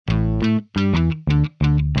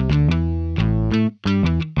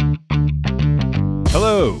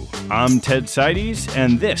I'm Ted Seides,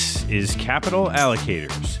 and this is Capital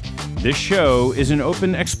Allocators. This show is an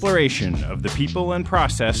open exploration of the people and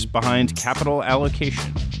process behind capital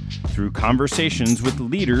allocation. Through conversations with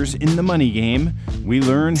leaders in the money game, we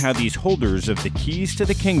learn how these holders of the keys to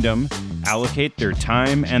the kingdom allocate their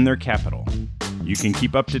time and their capital. You can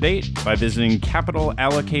keep up to date by visiting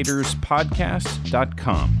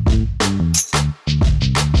capitalallocatorspodcast.com.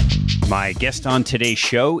 My guest on today's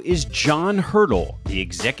show is Jon Hirtle, the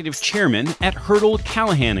executive chairman at Hirtle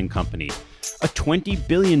Callaghan & Company, a $20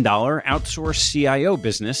 billion outsourced CIO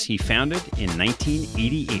business he founded in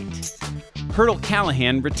 1988. Hirtle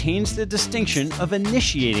Callaghan retains the distinction of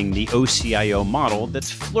initiating the OCIO model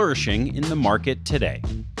that's flourishing in the market today.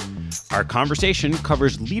 Our conversation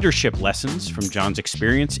covers leadership lessons from Jon's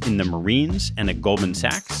experience in the Marines and at Goldman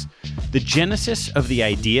Sachs, the genesis of the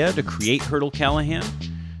idea to create Hirtle Callaghan,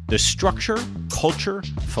 the structure, culture,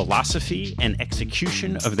 philosophy, and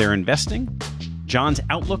execution of their investing, Jon's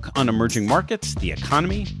outlook on emerging markets, the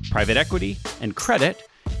economy, private equity, and credit,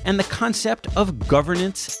 and the concept of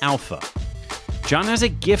governance alpha. Jon has a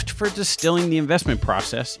gift for distilling the investment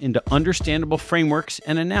process into understandable frameworks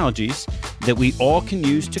and analogies that we all can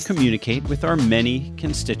use to communicate with our many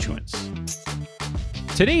constituents.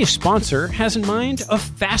 Today's sponsor has in mind a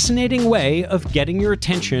fascinating way of getting your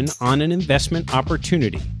attention on an investment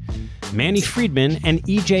opportunity. Manny Friedman and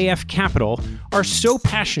EJF Capital are so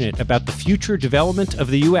passionate about the future development of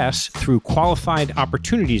the U.S. through qualified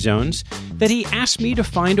opportunity zones that he asked me to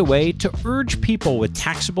find a way to urge people with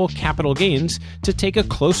taxable capital gains to take a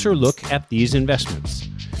closer look at these investments.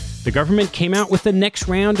 The government came out with the next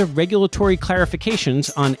round of regulatory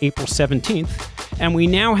clarifications on April 17th, and we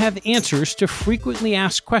now have answers to frequently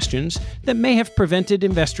asked questions that may have prevented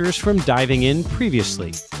investors from diving in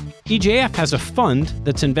previously. EJF has a fund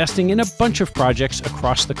that's investing in a bunch of projects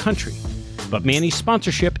across the country, but Manny's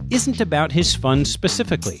sponsorship isn't about his fund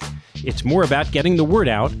specifically. It's more about getting the word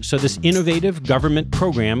out so this innovative government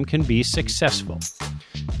program can be successful.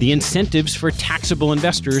 The incentives for taxable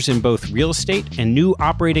investors in both real estate and new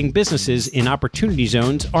operating businesses in opportunity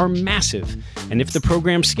zones are massive, and if the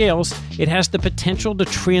program scales, it has the potential to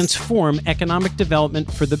transform economic development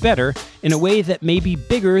for the better in a way that may be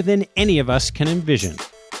bigger than any of us can envision.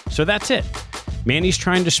 So that's it. Manny's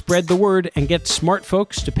trying to spread the word and get smart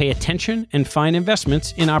folks to pay attention and find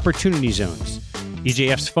investments in opportunity zones.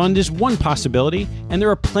 EJF's fund is one possibility, and there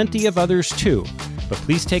are plenty of others too. But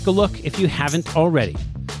please take a look if you haven't already.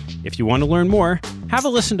 If you want to learn more, have a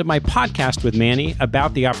listen to my podcast with Manny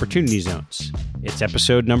about the opportunity zones. It's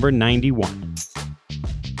episode number 91.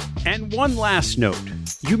 And one last note.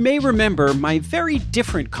 You may remember my very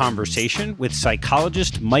different conversation with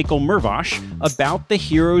psychologist Michael Mervosh about the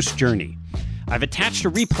hero's journey. I've attached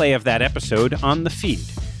a replay of that episode on the feed.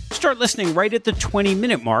 Start listening right at the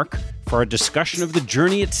 20-minute mark for a discussion of the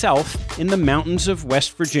journey itself in the mountains of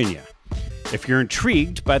West Virginia. If you're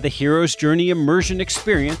intrigued by the Hero's Journey immersion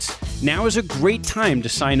experience, now is a great time to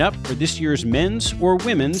sign up for this year's men's or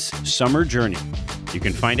women's summer journey. You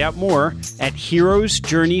can find out more at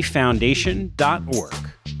heroesjourneyfoundation.org.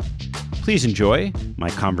 Please enjoy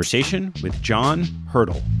my conversation with Jon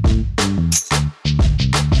Hirtle.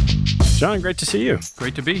 Jon, great to see you.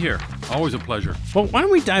 Great to be here. Always a pleasure. Well, why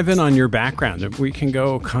don't we dive in on your background? We can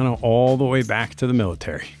go kind of all the way back to the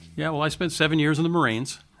military. Yeah, well, I spent 7 years in the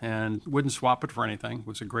Marines and wouldn't swap it for anything. It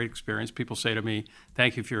was a great experience. People say to me,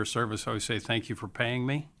 thank you for your service. I always say, thank you for paying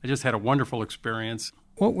me. I just had a wonderful experience.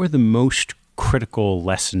 What were the most critical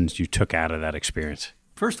lessons you took out of that experience?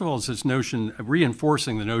 First of all, it's this notion of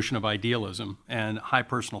reinforcing the notion of idealism and high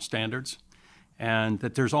personal standards, and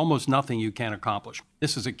that there's almost nothing you can't accomplish.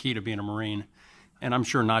 This is a key to being a Marine, and I'm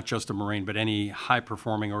sure not just a Marine, but any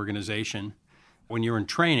high-performing organization. When you're in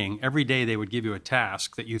training, every day they would give you a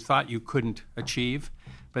task that you thought you couldn't achieve,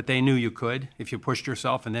 but they knew you could if you pushed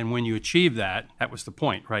yourself. And then when you achieved that, that was the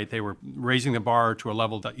point, right? They were raising the bar to a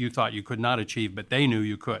level that you thought you could not achieve, but they knew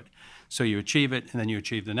you could. So you achieve it, and then you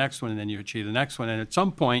achieve the next one, and then you achieve the next one. And at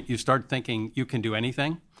some point, you start thinking you can do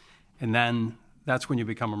anything. And then that's when you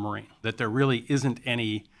become a Marine, that there really isn't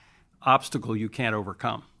any obstacle you can't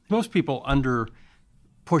overcome. Most people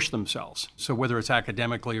push themselves. So whether it's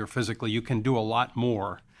academically or physically, you can do a lot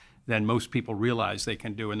more than most people realize they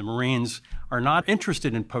can do. And the Marines are not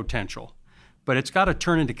interested in potential, but it's got to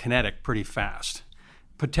turn into kinetic pretty fast.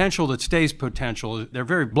 Potential that stays potential, they're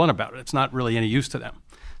very blunt about it. It's not really any use to them.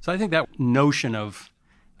 So I think that notion of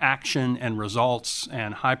action and results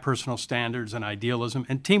and high personal standards and idealism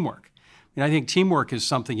and teamwork. And I think teamwork is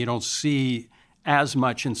something you don't see as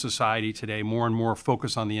much in society today, more and more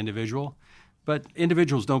focus on the individual. But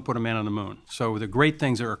individuals don't put a man on the moon. So the great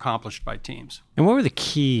things are accomplished by teams. And what were the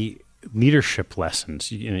key leadership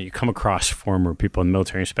lessons? You come across former people in the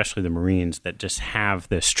military, especially the Marines, that just have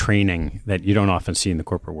this training that you don't often see in the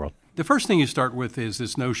corporate world. The first thing you start with is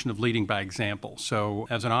this notion of leading by example. So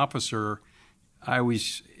as an officer, I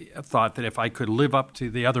always thought that if I could live up to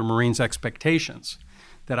the other Marines' expectations,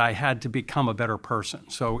 that I had to become a better person.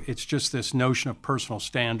 So it's just this notion of personal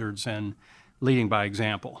standards and leading by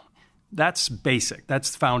example. That's basic.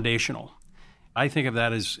 That's foundational. I think of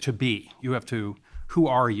that as to be. You have to, who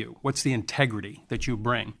are you? What's the integrity that you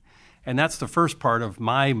bring? And that's the first part of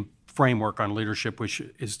my framework on leadership, which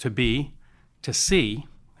is to be, to see,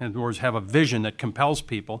 in other words, have a vision that compels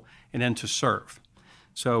people, and then to serve.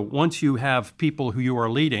 So once you have people who you are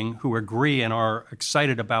leading who agree and are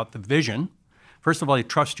excited about the vision, first of all, they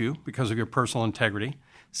trust you because of your personal integrity.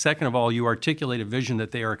 Second of all, you articulate a vision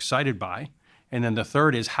that they are excited by. And then the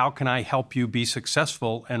third is, how can I help you be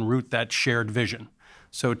successful and root that shared vision?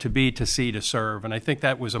 So to be, to see, to serve. And I think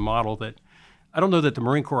that was a model that, I don't know that the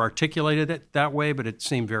Marine Corps articulated it that way, but it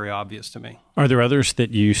seemed very obvious to me. Are there others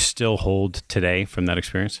that you still hold today from that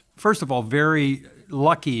experience? First of all, very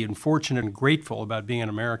lucky and fortunate and grateful about being an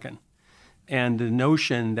American. And the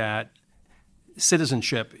notion that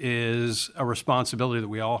citizenship is a responsibility that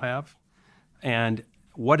we all have. And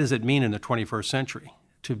what does it mean in the 21st century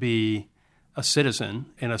to be a citizen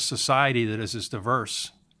in a society that is as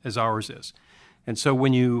diverse as ours is? And so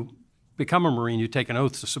when you become a Marine, you take an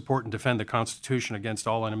oath to support and defend the Constitution against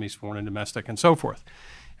all enemies, foreign and domestic, and so forth.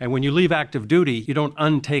 And when you leave active duty, you don't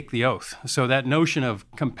untake the oath. So that notion of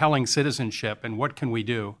compelling citizenship and what can we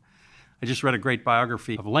do? I just read a great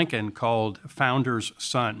biography of Lincoln called Founder's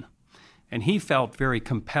Son. And he felt very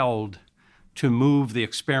compelled to move the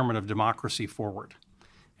experiment of democracy forward.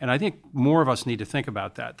 And I think more of us need to think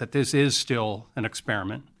about that this is still an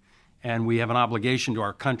experiment, and we have an obligation to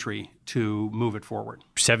our country to move it forward.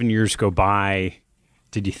 7 years go by.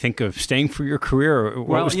 Did you think of staying for your career?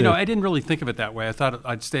 Well, I didn't really think of it that way. I thought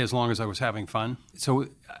I'd stay as long as I was having fun. So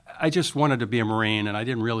I just wanted to be a Marine, and I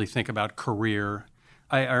didn't really think about career.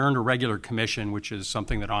 I earned a regular commission, which is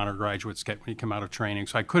something that honor graduates get when you come out of training,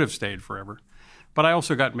 so I could have stayed forever. But I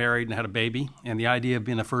also got married and had a baby, and the idea of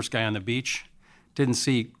being the first guy on the beach didn't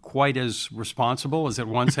seem quite as responsible as it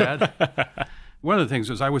once had. One of the things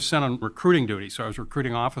was I was sent on recruiting duty, so I was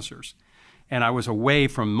recruiting officers, and I was away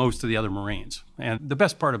from most of the other Marines. And the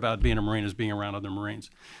best part about being a Marine is being around other Marines.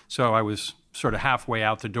 So I was sort of halfway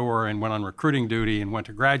out the door and went on recruiting duty and went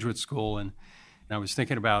to graduate school, and I was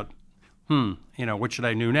thinking about, what should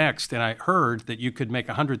I do next? And I heard that you could make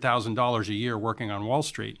 $100,000 a year working on Wall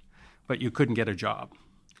Street, but you couldn't get a job.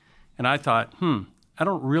 And I thought, I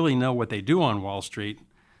don't really know what they do on Wall Street,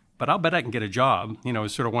 but I'll bet I can get a job.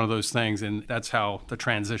 It's sort of one of those things, and that's how the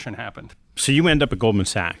transition happened. So you end up at Goldman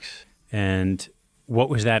Sachs, and what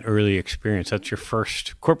was that early experience? That's your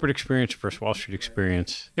first corporate experience, first Wall Street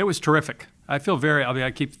experience. It was terrific. I feel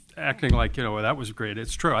I keep acting like, that was great.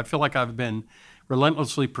 It's true. I feel like I've been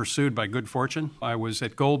relentlessly pursued by good fortune. I was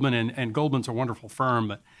at Goldman, and Goldman's a wonderful firm,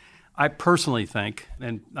 but I personally think,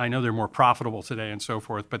 and I know they're more profitable today and so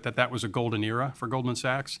forth, but that was a golden era for Goldman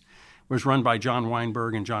Sachs. It was run by John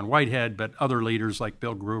Weinberg and John Whitehead, but other leaders like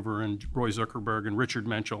Bill Groover and Roy Zuckerberg and Richard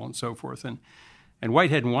Menschel and so forth. And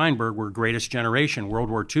Whitehead and Weinberg were greatest generation World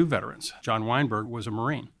War II veterans. John Weinberg was a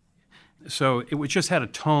Marine. So it just had a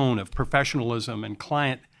tone of professionalism and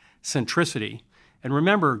client centricity. And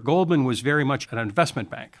remember, Goldman was very much an investment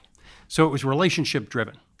bank. So it was relationship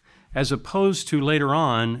driven, as opposed to later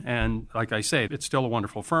on, and like I say, it's still a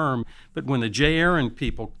wonderful firm, but when the J. Aaron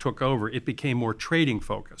people took over, it became more trading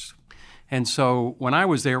focused. And so when I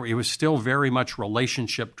was there, it was still very much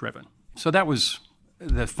relationship driven. So that was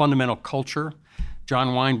the fundamental culture.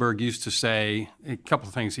 John Weinberg used to say, a couple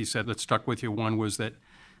of things he said that stuck with you. One was that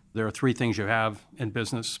there are three things you have in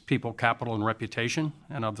business: people, capital, and reputation.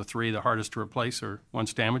 And of the three, the hardest to replace or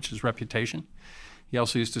once damaged is reputation. He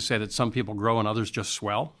also used to say that some people grow and others just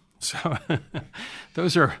swell. So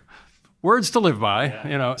those are words to live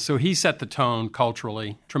by, So he set the tone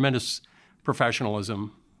culturally, tremendous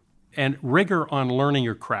professionalism, and rigor on learning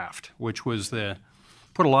your craft, which was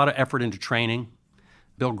put a lot of effort into training.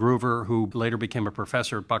 Bill Groover, who later became a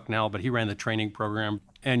professor at Bucknell, but he ran the training program.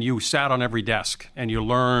 And you sat on every desk and you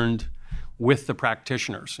learned with the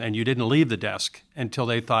practitioners, and you didn't leave the desk until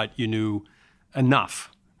they thought you knew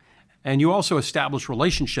enough. And you also established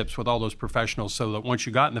relationships with all those professionals so that once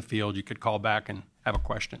you got in the field, you could call back and have a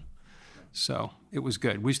question. So it was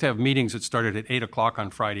good. We used to have meetings that started at 8 o'clock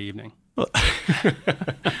on Friday evening.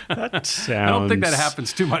 That sounds... I don't think that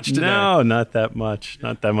happens too much today. No, not that much.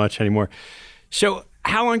 Not that much anymore. So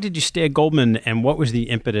how long did you stay at Goldman, and what was the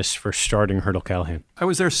impetus for starting Hirtle Callaghan? I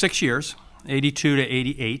was there 6 years, 82 to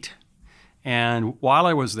 88. And while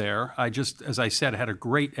I was there, I just, as I said, had a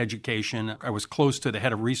great education. I was close to the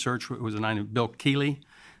head of research, who was a guy named Bill Keeley.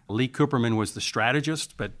 Lee Cooperman was the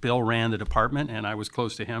strategist, but Bill ran the department, and I was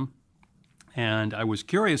close to him. And I was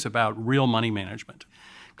curious about real money management.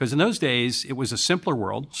 Because in those days, it was a simpler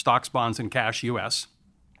world, stocks, bonds, and cash, U.S.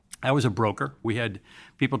 I was a broker. We had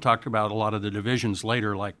people talked about a lot of the divisions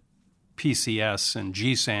later, like PCS and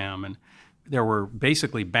GSAM, and there were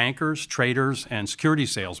basically bankers, traders, and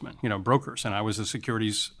securities salesmen, brokers, and I was a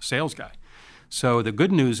securities sales guy. So the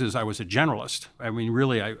good news is I was a generalist. I mean,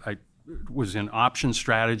 really, I was in option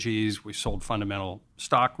strategies. We sold fundamental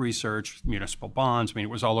stock research, municipal bonds. I mean,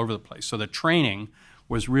 it was all over the place. So the training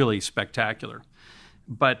was really spectacular.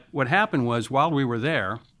 But what happened was, while we were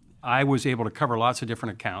there, I was able to cover lots of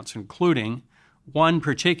different accounts, including one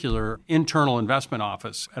particular internal investment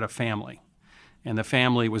office at a family. And the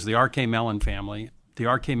family was the R.K. Mellon family, the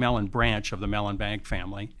R.K. Mellon branch of the Mellon Bank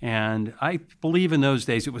family. And I believe in those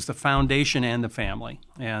days it was the foundation and the family.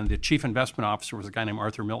 And the chief investment officer was a guy named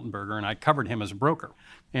Arthur Miltenberger, and I covered him as a broker.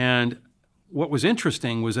 And what was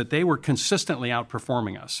interesting was that they were consistently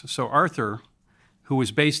outperforming us. So Arthur, who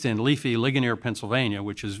was based in leafy Ligonier, Pennsylvania,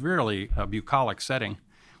 which is really a bucolic setting,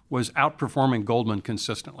 was outperforming Goldman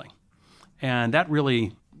consistently. And that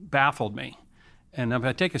really baffled me. And if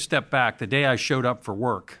I take a step back, the day I showed up for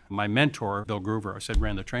work, my mentor, Bill Groover,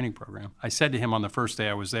 ran the training program. I said to him on the first day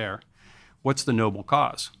I was there, "What's the noble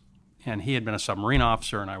cause?" And he had been a submarine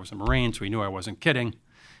officer, and I was a Marine, so he knew I wasn't kidding.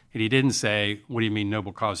 And he didn't say, "What do you mean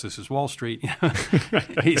noble cause? This is Wall Street."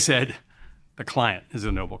 He said, "The client is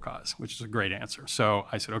a noble cause," which is a great answer. So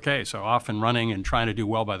I said, okay, so off and running and trying to do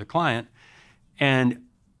well by the client. And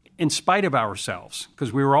in spite of ourselves,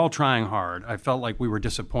 because we were all trying hard, I felt like we were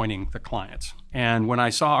disappointing the clients. And when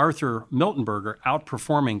I saw Arthur Miltenberger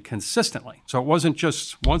outperforming consistently, so it wasn't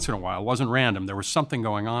just once in a while, it wasn't random, there was something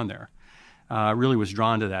going on there. I really was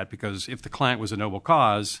drawn to that, because if the client was a noble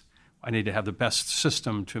cause, I needed to have the best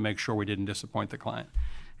system to make sure we didn't disappoint the client.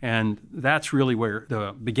 And that's really where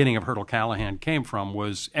the beginning of Hirtle Callaghan came from,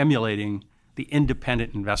 was emulating the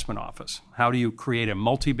independent investment office. How do you create a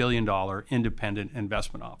multi-billion-dollar independent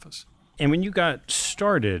investment office? And when you got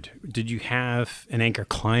started, did you have an anchor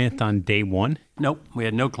client on day one? Nope, we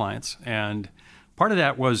had no clients. And part of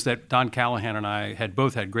that was that Don Callaghan and I had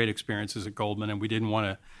both had great experiences at Goldman, and we didn't want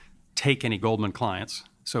to take any Goldman clients.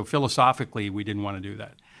 So philosophically, we didn't want to do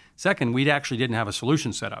that. Second, we actually didn't have a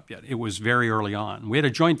solution set up yet. It was very early on. We had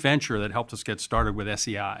a joint venture that helped us get started with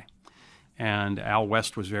SEI. And Al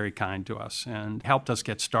West was very kind to us and helped us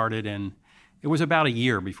get started. And it was about a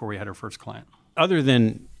year before we had our first client. Other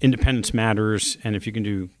than independence matters, and if you can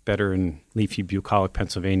do better in leafy bucolic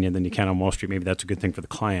Pennsylvania than you can on Wall Street, maybe that's a good thing for the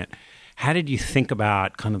client. How did you think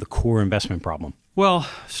about kind of the core investment problem? Well,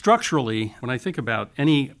 structurally, when I think about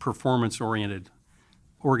any performance-oriented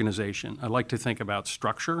organization, I like to think about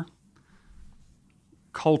structure.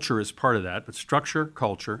 Culture is part of that, but structure,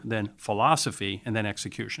 culture, then philosophy, and then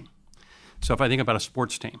execution. So if I think about a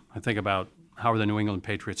sports team, I think about how are the New England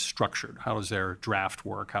Patriots structured? How does their draft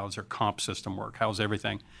work? How does their comp system work? How's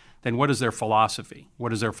everything? Then what is their philosophy?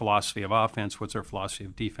 What is their philosophy of offense? What's their philosophy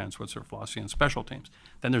of defense? What's their philosophy in special teams?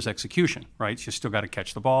 Then there's execution, right? You still got to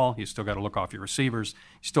catch the ball. You still got to look off your receivers.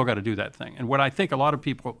 You still got to do that thing. And what I think a lot of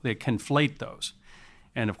people, they conflate those.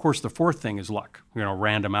 And of course, the fourth thing is luck,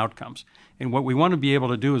 random outcomes. And what we want to be able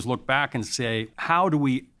to do is look back and say, how do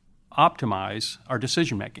we optimize our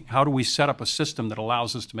decision making? How do we set up a system that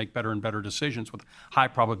allows us to make better and better decisions with high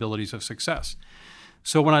probabilities of success?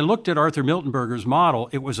 So when I looked at Arthur Miltenberger's model,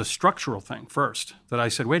 it was a structural thing first, that I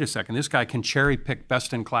said, wait a second, this guy can cherry pick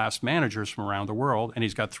best-in-class managers from around the world, and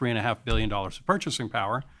he's got $3.5 billion of purchasing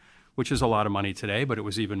power, which is a lot of money today, but it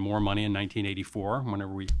was even more money in 1984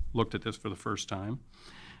 whenever we looked at this for the first time.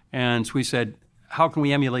 And so we said, how can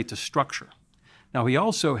we emulate the structure? Now, he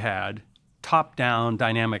also had top-down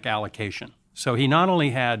dynamic allocation. So he not only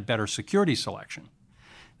had better security selection.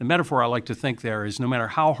 The metaphor I like to think there is no matter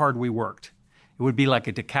how hard we worked, it would be like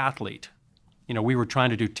a decathlete. We were trying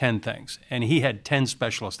to do 10 things, and he had 10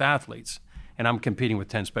 specialist athletes, and I'm competing with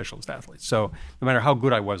 10 specialist athletes. So no matter how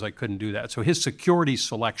good I was, I couldn't do that. So his security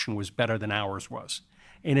selection was better than ours was.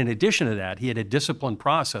 And in addition to that, he had a disciplined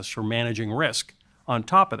process for managing risk on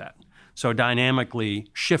top of that. So dynamically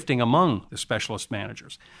shifting among the specialist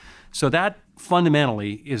managers. So that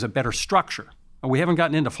fundamentally is a better structure. We haven't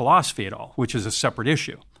gotten into philosophy at all, which is a separate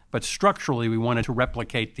issue. But structurally, we wanted to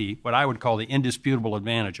replicate what I would call the indisputable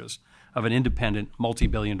advantages of an independent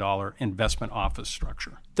multi-billion-dollar investment office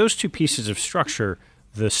structure. Those two pieces of structure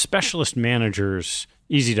The specialist managers,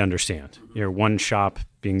 easy to understand. You're one shop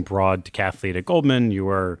being broad decathlete at Goldman. You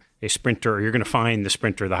are a sprinter. You're going to find the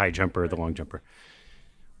sprinter, the high jumper, the long jumper.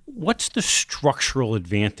 What's the structural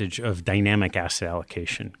advantage of dynamic asset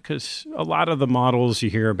allocation? Because a lot of the models you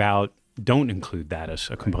hear about don't include that as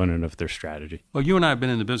a component of their strategy. Well, you and I have been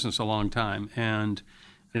in the business a long time, and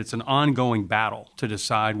it's an ongoing battle to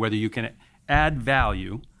decide whether you can add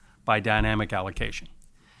value by dynamic allocation.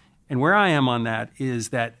 And where I am on that is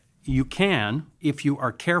that you can, if you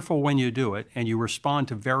are careful when you do it and you respond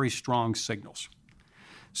to very strong signals.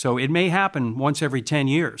 So it may happen once every 10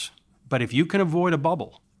 years, but if you can avoid a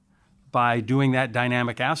bubble by doing that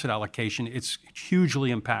dynamic asset allocation, it's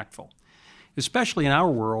hugely impactful, especially in our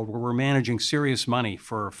world where we're managing serious money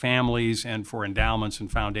for families and for endowments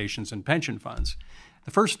and foundations and pension funds.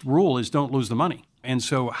 The first rule is don't lose the money. And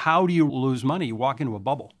so how do you lose money? You walk into a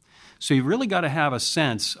bubble. So you've really got to have a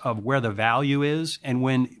sense of where the value is. And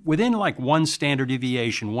when within like one standard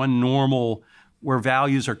deviation, one normal, where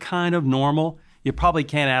values are kind of normal, you probably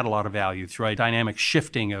can't add a lot of value through a dynamic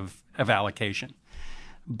shifting of allocation.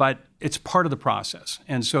 But it's part of the process.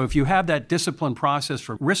 And so if you have that disciplined process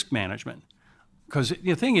for risk management, because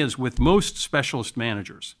the thing is with most specialist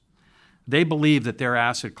managers, they believe that their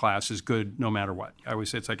asset class is good no matter what. I always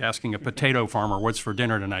say it's like asking a potato farmer what's for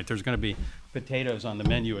dinner tonight. There's going to be potatoes on the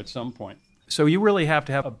menu at some point. So you really have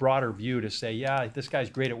to have a broader view to say, yeah, this guy's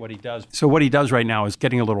great at what he does. So what he does right now is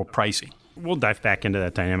getting a little pricey. We'll dive back into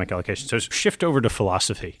that dynamic allocation. So shift over to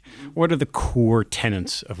philosophy. What are the core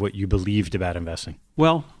tenets of what you believed about investing?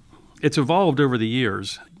 Well, it's evolved over the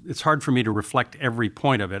years. It's hard for me to reflect every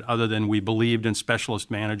point of it other than we believed in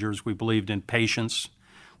specialist managers. We believed in patience.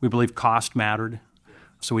 We believed cost mattered.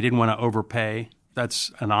 So we didn't want to overpay.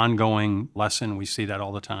 That's an ongoing lesson. We see that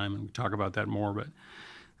all the time, and we talk about that more.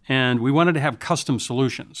 And we wanted to have custom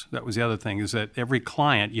solutions. That was the other thing, is that every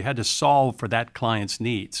client, you had to solve for that client's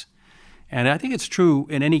needs. And I think it's true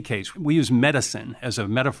in any case. We use medicine as a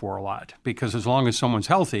metaphor a lot because as long as someone's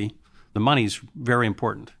healthy, the money's very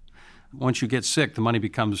important. Once you get sick, the money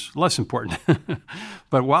becomes less important.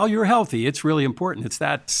 But while you're healthy, it's really important. It's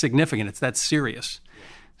that significant. It's that serious.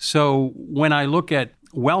 So when I look at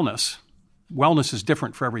wellness is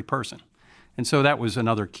different for every person. And so that was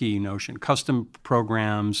another key notion. Custom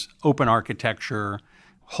programs, open architecture,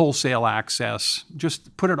 wholesale access,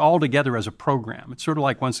 just put it all together as a program. It's sort of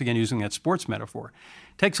like, once again, using that sports metaphor.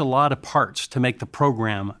 It takes a lot of parts to make the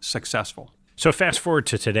program successful. So fast forward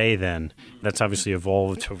to today then. That's obviously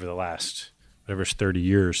evolved over the last, 30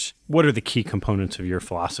 years. What are the key components of your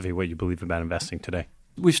philosophy, what you believe about investing today?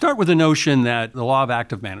 We start with the notion that the law of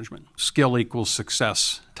active management, skill equals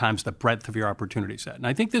success times the breadth of your opportunity set. And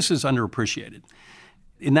I think this is underappreciated.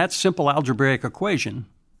 In that simple algebraic equation,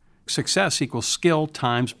 success equals skill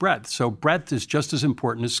times breadth. So breadth is just as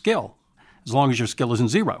important as skill, as long as your skill isn't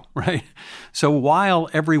zero, right? So while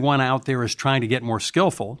everyone out there is trying to get more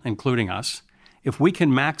skillful, including us, if we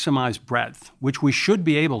can maximize breadth, which we should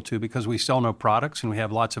be able to because we sell no products and we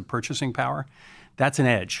have lots of purchasing power, that's an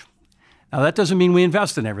edge. Now, that doesn't mean we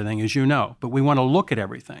invest in everything, as you know, but we want to look at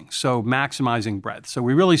everything. So maximizing breadth. So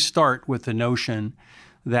we really start with the notion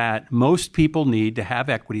that most people need to have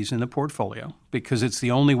equities in the portfolio because it's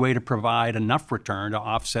the only way to provide enough return to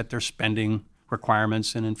offset their spending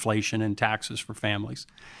requirements and inflation and taxes for families.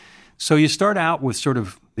 So you start out with sort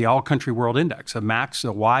of the all-country world index,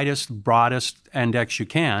 the widest, broadest index you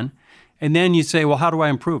can. And then you say, well, how do I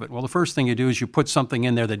improve it? Well, the first thing you do is you put something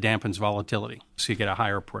in there that dampens volatility so you get a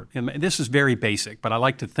higher port. And this is very basic, but I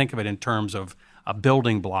like to think of it in terms of a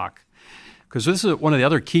building block. Because this is one of the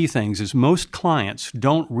other key things is most clients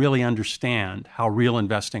don't really understand how real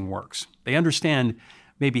investing works. They understand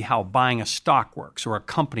maybe how buying a stock works or a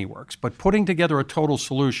company works, but putting together a total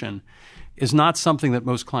solution is not something that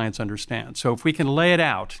most clients understand. So if we can lay it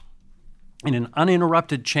out in an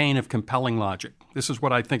uninterrupted chain of compelling logic. This is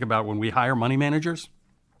what I think about when we hire money managers,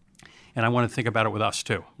 and I want to think about it with us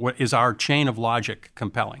too. What is our chain of logic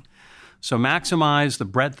compelling? So maximize the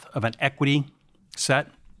breadth of an equity set.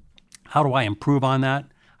 How do I improve on that?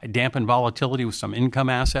 I dampen volatility with some income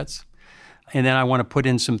assets. And then I want to put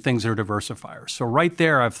in some things that are diversifiers. So right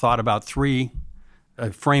there, I've thought about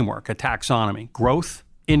a framework, a taxonomy: growth,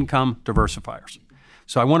 income, diversifiers.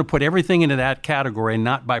 So I want to put everything into that category,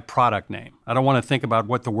 not by product name. I don't want to think about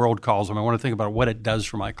what the world calls them. I want to think about what it does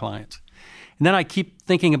for my clients. And then I keep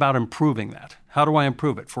thinking about improving that. How do I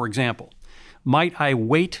improve it? For example, might I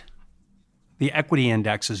weight the equity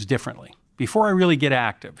indexes differently? before I really get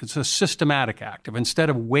active. It's a systematic active. Instead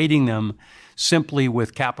of weighting them simply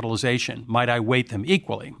with capitalization, might I weight them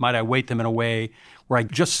equally? Might I weight them in a way where I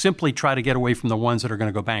just simply try to get away from the ones that are going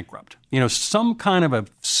to go bankrupt? Some kind of a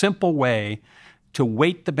simple way to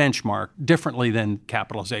weight the benchmark differently than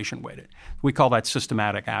capitalization weighted. We call that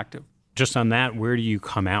systematic active. Just on that, where do you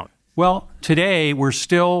come out? Well, today we're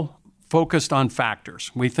still focused on factors.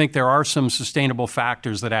 We think there are some sustainable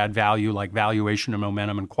factors that add value, like valuation and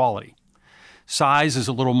momentum and quality. Size is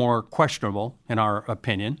a little more questionable in our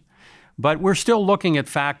opinion, but we're still looking at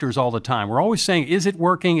factors all the time. We're always saying, is it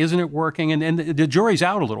working? Isn't it working? And the jury's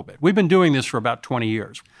out a little bit. We've been doing this for about 20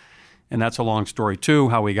 years. And that's a long story too,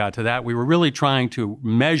 how we got to that. We were really trying to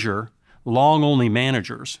measure long-only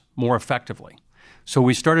managers more effectively. So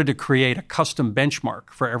we started to create a custom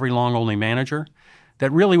benchmark for every long-only manager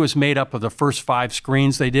that really was made up of the first 5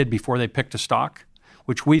 screens they did before they picked a stock,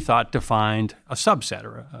 which we thought defined a subset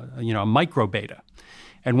or a micro beta.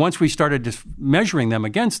 And once we started measuring them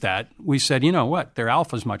against that, we said, you know what, their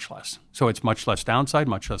alpha is much less. So it's much less downside,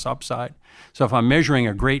 much less upside. So if I'm measuring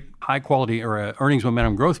a great high quality or a earnings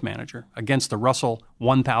momentum growth manager against the Russell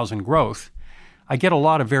 1000 growth, I get a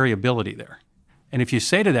lot of variability there. And if you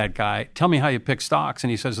say to that guy, tell me how you pick stocks,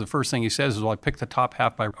 and he says the first thing he says is, well, I pick the top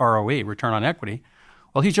half by ROE, return on equity.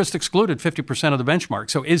 Well, he just excluded 50% of the benchmark.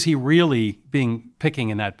 So is he really picking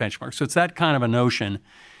in that benchmark? So it's that kind of a notion.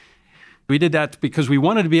 We did that because we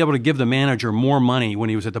wanted to be able to give the manager more money when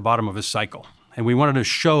he was at the bottom of his cycle. And we wanted to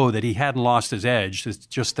show that he hadn't lost his edge. It's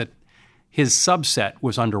just that his subset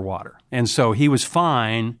was underwater. And so he was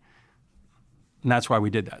fine, and that's why we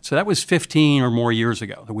did that. So that was 15 or more years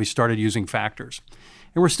ago that we started using factors.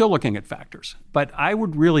 And we're still looking at factors. But I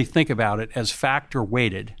would really think about it as factor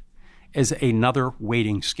weighted as another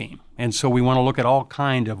weighting scheme. And so we want to look at all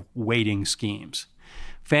kind of weighting schemes.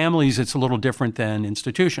 Families, it's a little different than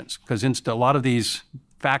institutions because a lot of these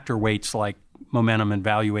factor weights like momentum and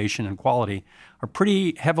valuation and quality are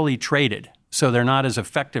pretty heavily traded. So they're not as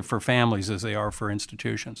effective for families as they are for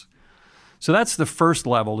institutions. So that's the first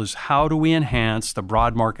level, is how do we enhance the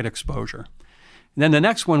broad market exposure? And then the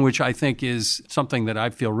next one, which I think is something that I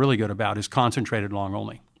feel really good about, is concentrated long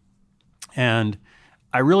only. And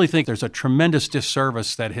I really think there's a tremendous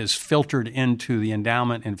disservice that has filtered into the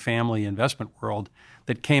endowment and family investment world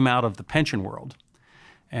that came out of the pension world.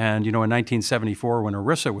 And, in 1974, when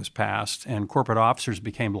ERISA was passed and corporate officers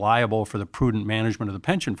became liable for the prudent management of the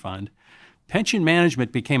pension fund, pension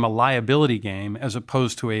management became a liability game as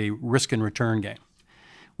opposed to a risk and return game,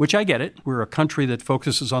 which I get it. We're a country that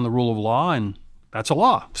focuses on the rule of law, and that's a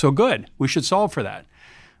law. So good. We should solve for that.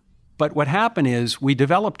 But what happened is we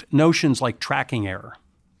developed notions like tracking error,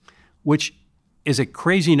 which is a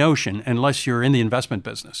crazy notion unless you're in the investment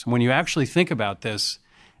business. When you actually think about this,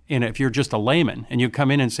 and if you're just a layman and you come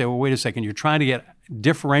in and say, well, wait a second, you're trying to get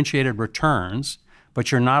differentiated returns,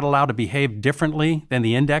 but you're not allowed to behave differently than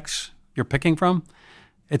the index you're picking from,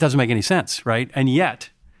 it doesn't make any sense, right? And yet,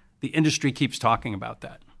 the industry keeps talking about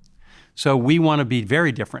that. So we want to be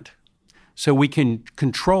very different. So we can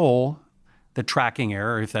control the tracking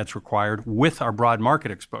error, if that's required, with our broad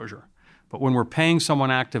market exposure. But when we're paying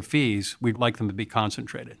someone active fees, we'd like them to be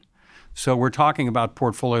concentrated. So we're talking about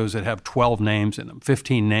portfolios that have 12 names in them,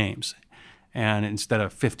 15 names, and instead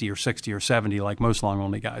of 50 or 60 or 70 like most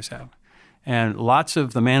long-only guys have. And lots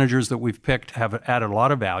of the managers that we've picked have added a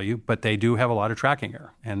lot of value, but they do have a lot of tracking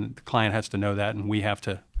error. And the client has to know that, and we have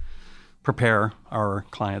to prepare our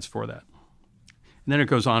clients for that. And then it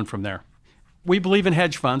goes on from there. We believe in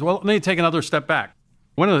hedge funds. Well, let me take another step back.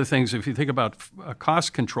 One of the things, if you think about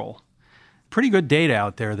cost control, pretty good data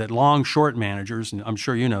out there that long-short managers, and I'm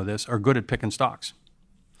sure you know this, are good at picking stocks.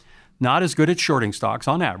 Not as good at shorting stocks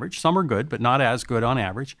on average. Some are good, but not as good on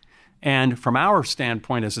average. And from our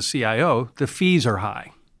standpoint as a CIO, the fees are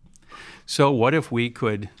high. So what if we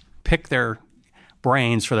could pick their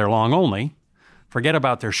brains for their long only, forget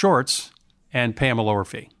about their shorts, and pay them a lower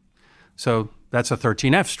fee? So that's a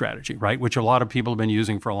 13F strategy, right, which a lot of people have been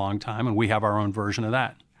using for a long time, and we have our own version of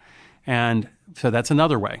that. And so that's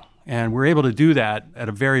another way. And we're able to do that at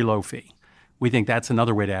a very low fee. We think that's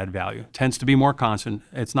another way to add value. It tends to be more constant.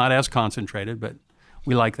 It's not as concentrated, but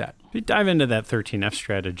we like that. If we dive into that 13F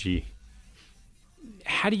strategy,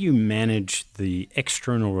 how do you manage the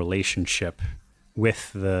external relationship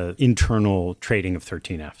with the internal trading of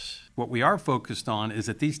 13Fs? What we are focused on is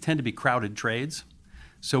that these tend to be crowded trades.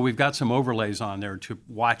 So we've got some overlays on there to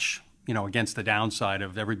watch, against the downside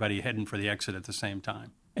of everybody heading for the exit at the same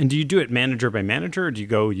time. And do you do it manager by manager, or do you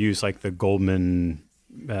go use like the Goldman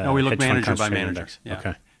No, we look manager by manager. Yeah.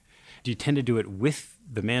 Okay. Do you tend to do it with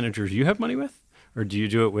the managers you have money with, or do you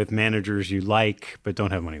do it with managers you like but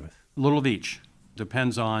don't have money with? little of each.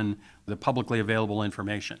 Depends on the publicly available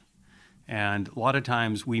information. And a lot of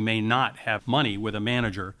times we may not have money with a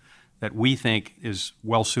manager that we think is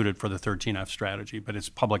well suited for the 13F strategy, but it's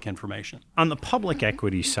public information. On the public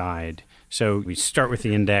equity side, so we start with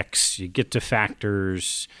the index, you get to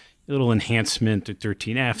factors, a little enhancement to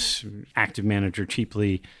 13Fs, active manager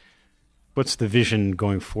cheaply. What's the vision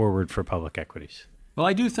going forward for public equities? Well,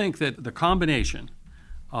 I do think that the combination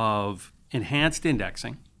of enhanced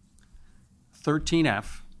indexing,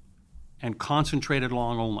 13F, and concentrated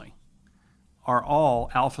long only are all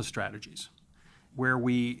alpha strategies. Where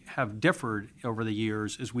we have differed over the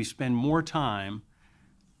years is we spend more time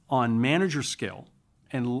on manager skill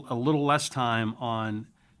and a little less time on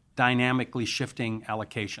dynamically shifting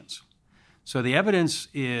allocations. So the evidence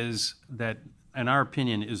is that, in our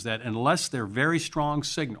opinion, is that unless they're very strong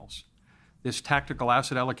signals, this tactical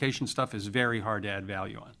asset allocation stuff is very hard to add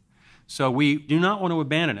value on. So we do not want to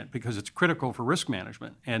abandon it because it's critical for risk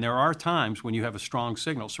management. And there are times when you have a strong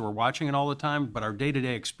signal. So we're watching it all the time, but our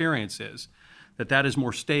day-to-day experience is that is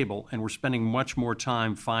more stable, and we're spending much more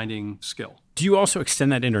time finding skill. Do you also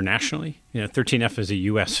extend that internationally? 13F is a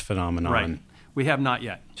U.S. phenomenon. Right. We have not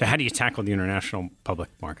yet. So how do you tackle the international public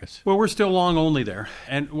markets? Well, we're still long only there.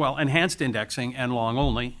 And, enhanced indexing and long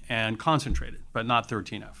only and concentrated, but not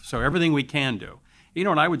 13F. So everything we can do. You know,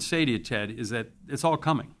 what I would say to you, Ted, is that it's all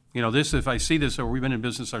coming. If I see this, we've been in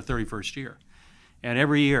business our 31st year. And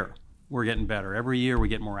every year, we're getting better. Every year we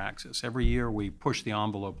get more access. Every year we push the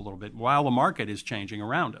envelope a little bit while the market is changing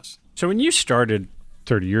around us. So when you started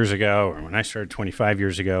 30 years ago, or when I started 25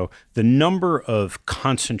 years ago, the number of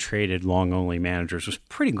concentrated long-only managers was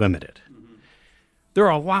pretty limited. Mm-hmm. There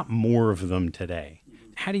are a lot more of them today.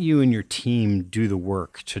 Mm-hmm. How do you and your team do the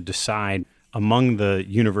work to decide among the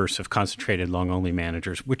universe of concentrated long-only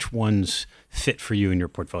managers, which ones fit for you in your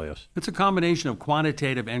portfolios? It's a combination of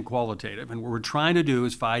quantitative and qualitative. And what we're trying to do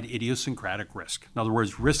is find idiosyncratic risk. In other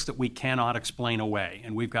words, risk that we cannot explain away.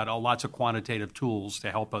 And we've got lots of quantitative tools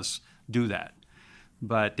to help us do that.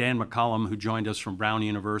 But Dan McCollum, who joined us from Brown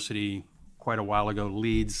University quite a while ago,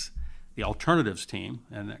 leads the alternatives team.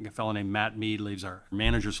 And a fellow named Matt Mead leads our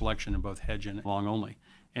manager selection in both hedge and long only.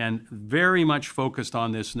 And very much focused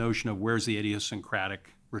on this notion of where's the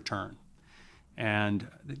idiosyncratic return. And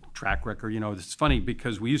the track record, it's funny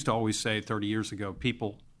because we used to always say 30 years ago,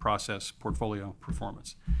 people, process, portfolio,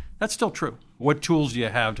 performance. That's still true. What tools do you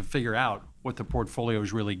have to figure out what the portfolio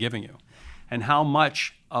is really giving you? And how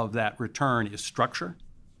much of that return is structure,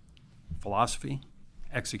 philosophy,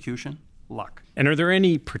 execution, luck? And are there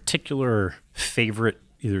any particular favorite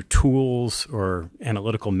either tools or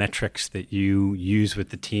analytical metrics that you use with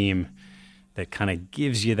the team that kind of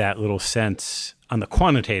gives you that little sense on the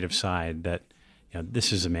quantitative side that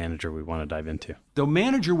this is a manager we want to dive into? The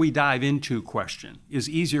manager we dive into question is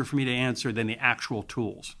easier for me to answer than the actual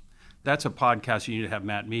tools. That's a podcast you need to have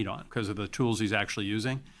Matt Mead on because of the tools he's actually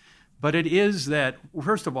using. But it is that,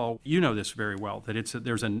 first of all, you know this very well, that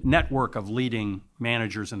there's a network of leading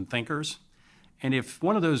managers and thinkers. And if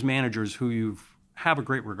one of those managers who you have a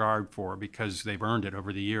great regard for because they've earned it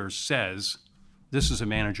over the years says, this is a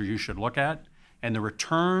manager you should look at, and the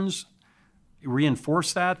returns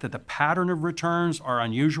reinforce that the pattern of returns are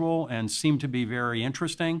unusual and seem to be very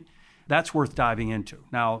interesting, that's worth diving into.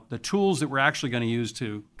 Now, the tools that we're actually going to use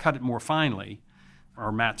to cut it more finely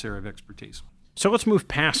are Matt's area of expertise. So let's move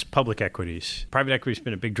past public equities. Private equity has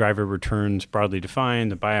been a big driver of returns, broadly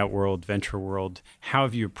defined, the buyout world, venture world. How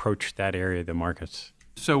have you approached that area of the markets?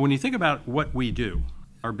 So when you think about what we do,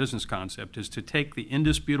 our business concept is to take the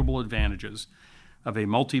indisputable advantages of a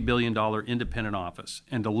multi-billion-dollar independent office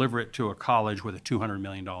and deliver it to a college with a $200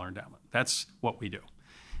 million endowment. That's what we do.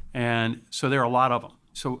 And so there are a lot of them.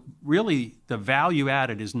 So really, the value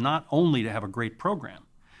added is not only to have a great program,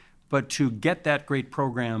 but to get that great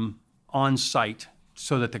program on site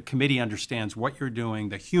so that the committee understands what you're doing,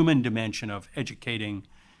 the human dimension of educating,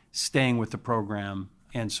 staying with the program,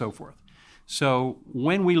 and so forth. So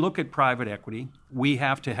when we look at private equity, we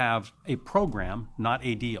have to have a program, not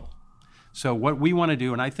a deal. So what we want to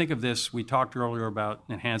do, and I think of this, we talked earlier about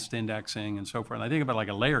enhanced indexing and so forth, and I think about it like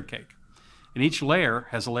a layer cake. And each layer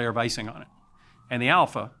has a layer of icing on it. And the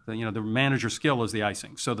alpha, the manager skill is the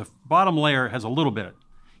icing. So the bottom layer has a little bit.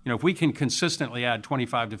 If we can consistently add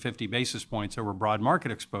 25 to 50 basis points over broad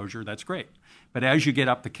market exposure, that's great. But as you get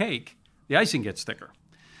up the cake, the icing gets thicker.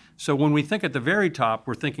 So when we think at the very top,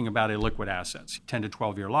 we're thinking about illiquid assets, 10 to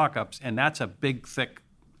 12-year lockups, and that's a big, thick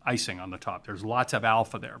icing on the top. There's lots of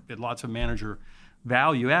alpha there, lots of manager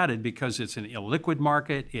value added because it's an illiquid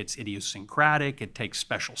market, it's idiosyncratic, it takes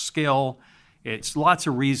special skill, It's lots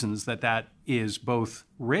of reasons that is both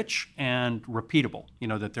rich and repeatable,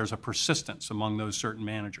 that there's a persistence among those certain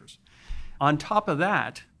managers. On top of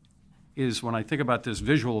that is, when I think about this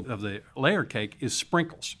visual of the layer cake, is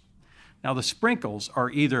sprinkles. Now, the sprinkles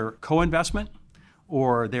are either co-investment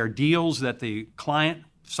or they're deals that the client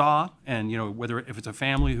saw, and if it's a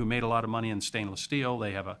family who made a lot of money in stainless steel,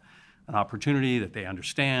 they have an opportunity that they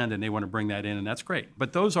understand and they want to bring that in, and that's great.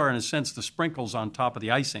 But those are, in a sense, the sprinkles on top of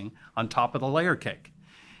the icing, on top of the layer cake.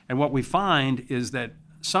 And what we find is that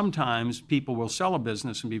sometimes people will sell a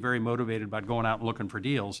business and be very motivated about going out and looking for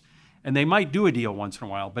deals, and they might do a deal once in a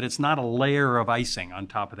while, but it's not a layer of icing on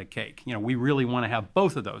top of the cake. We really want to have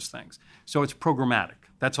both of those things. So it's programmatic.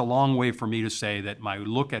 That's a long way for me to say that my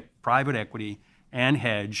look at private equity and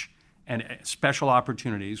hedge and special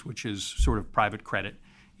opportunities, which is sort of private credit,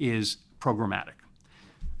 is programmatic.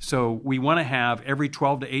 So we want to have every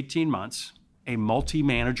 12 to 18 months a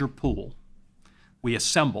multi-manager pool we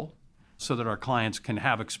assemble so that our clients can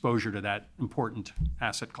have exposure to that important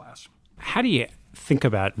asset class. How do you think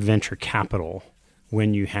about venture capital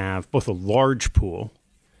when you have both a large pool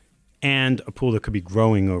and a pool that could be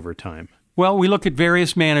growing over time? Well, we look at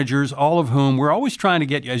various managers, all of whom we're always trying to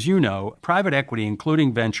get, as you know, private equity,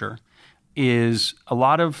 including venture, is a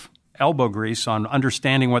lot of elbow grease on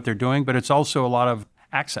understanding what they're doing, but it's also a lot of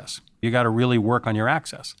access. You got to really work on your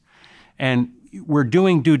access. And we're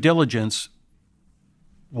doing due diligence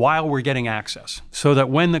while we're getting access, so that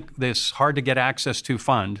when this hard to get access to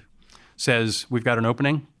fund says we've got an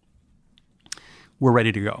opening, we're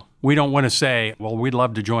ready to go. We don't want to say, well, we'd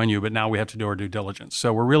love to join you, but now we have to do our due diligence.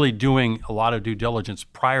 So we're really doing a lot of due diligence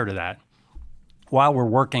prior to that while we're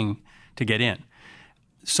working to get in.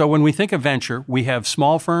 So when we think of venture, we have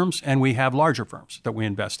small firms and we have larger firms that we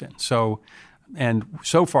invest in. So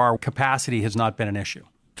far, capacity has not been an issue.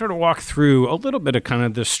 Sort of walk through a little bit of kind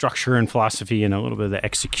of the structure and philosophy and a little bit of the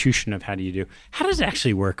execution of how does it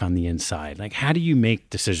actually work on the inside? Like, how do you make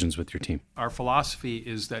decisions with your team? Our philosophy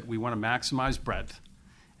is that we want to maximize breadth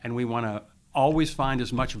and we want to always find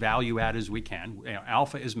as much value add as we can.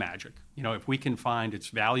 Alpha is magic. If we can find it's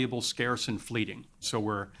valuable, scarce, and fleeting. So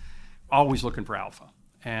we're always looking for alpha.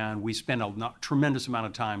 And we spend a tremendous amount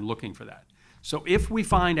of time looking for that. So if we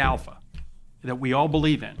find alpha that we all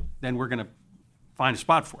believe in, then we're going to find a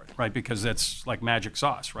spot for it, right? Because that's like magic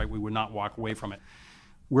sauce, right? We would not walk away from it.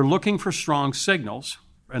 We're looking for strong signals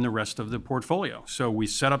in the rest of the portfolio. So we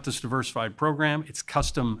set up this diversified program. It's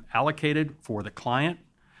custom allocated for the client.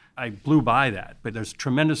 I blew by that, but there's a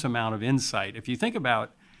tremendous amount of insight. If you think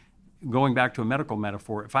about going back to a medical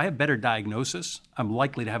metaphor, if I have better diagnosis, I'm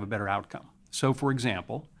likely to have a better outcome. So, for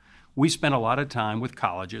example, we spend a lot of time with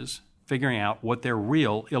colleges figuring out what their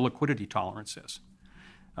real illiquidity tolerance is.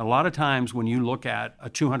 A lot of times when you look at a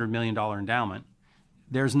 $200 million endowment,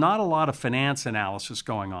 there's not a lot of finance analysis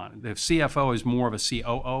going on. The CFO is more of a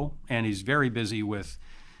COO, and he's very busy with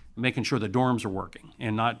making sure the dorms are working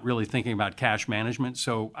and not really thinking about cash management.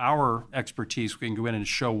 So our expertise, we can go in and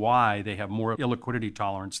show why they have more illiquidity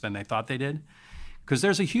tolerance than they thought they did. Because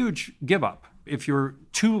there's a huge give up. If you're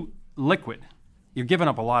too liquid, you're giving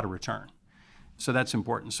up a lot of return. So that's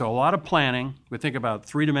important. So a lot of planning. We think about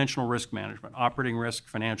three-dimensional risk management: operating risk,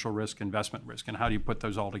 financial risk, investment risk, and how do you put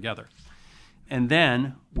those all together? And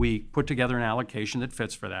then we put together an allocation that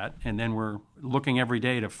fits for that. And then we're looking every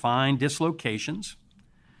day to find dislocations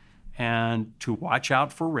and to watch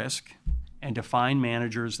out for risk and to find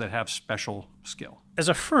managers that have special skill. As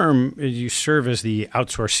a firm, you serve as the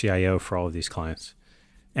outsourced CIO for all of these clients.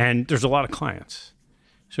 And there's a lot of clients.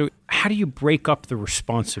 So how do you break up the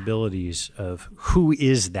responsibilities of who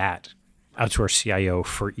is that outsourced CIO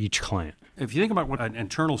for each client? If you think about what an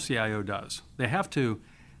internal CIO does, they have to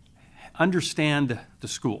understand the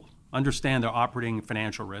school, understand their operating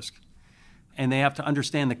financial risk, and they have to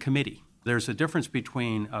understand the committee. There's a difference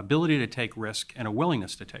between ability to take risk and a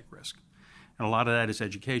willingness to take risk. And a lot of that is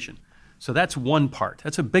education. So that's one part.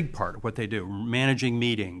 That's a big part of what they do: managing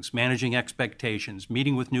meetings, managing expectations,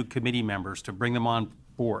 meeting with new committee members to bring them on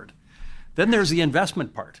board. Then there's the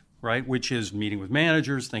investment part, right, which is meeting with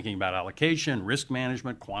managers, thinking about allocation, risk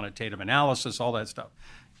management, quantitative analysis, all that stuff.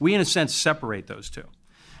 We, in a sense, separate those two.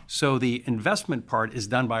 So the investment part is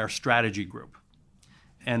done by our strategy group,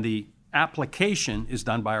 and the application is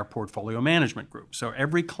done by our portfolio management group. So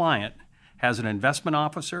every client has an investment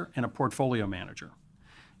officer and a portfolio manager.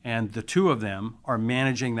 And the two of them are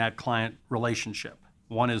managing that client relationship.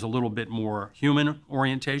 One is a little bit more human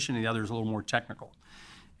orientation, and the other is a little more technical.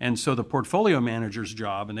 And so the portfolio manager's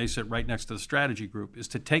job, and they sit right next to the strategy group, is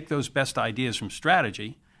to take those best ideas from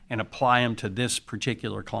strategy and apply them to this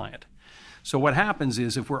particular client. So what happens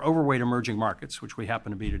is, if we're overweight emerging markets, which we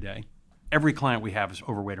happen to be today, every client we have is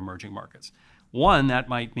overweight emerging markets. One, that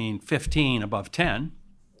might mean 15 above 10,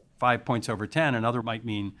 5 points over 10. Another might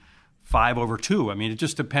mean 5 over 2. I mean, it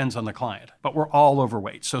just depends on the client. But we're all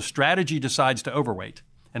overweight. So strategy decides to overweight,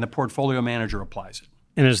 and the portfolio manager applies it.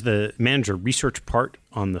 And is the manager research part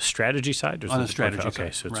on the strategy side? On the strategy side.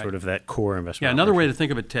 Okay, so it's right. sort of that core investment. Yeah, another way to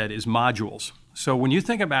think of it, Ted, is modules. So when you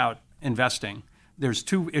think about investing, there's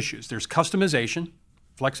two issues. There's customization,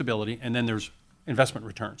 flexibility, and then there's investment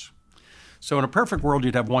returns. So in a perfect world,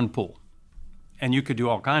 you'd have one pool. And you could do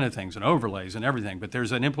all kinds of things and overlays and everything. But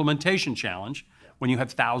there's an implementation challenge when you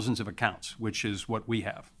have thousands of accounts, which is what we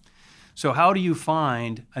have. So how do you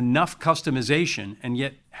find enough customization and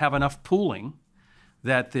yet have enough pooling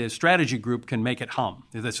that the strategy group can make it hum?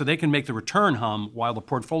 So they can make the return hum while the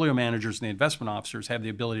portfolio managers and the investment officers have the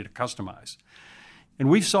ability to customize. And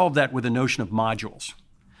we've solved that with the notion of modules.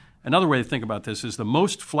 Another way to think about this is the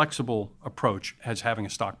most flexible approach is having a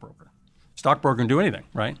stockbroker. Stockbroker can do anything,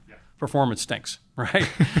 right? Yeah. Performance stinks, right?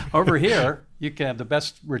 Over here, you can have the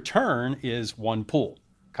best return is one pool.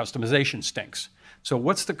 Customization stinks. So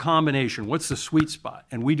what's the combination? What's the sweet spot?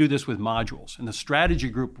 And we do this with modules. And the strategy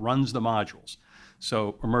group runs the modules.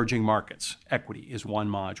 So emerging markets, equity is one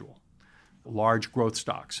module. Large growth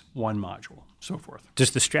stocks, one module, so forth.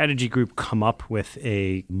 Does the strategy group come up with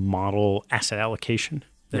a model asset allocation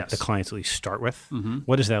that the clients at least start with? Mm-hmm.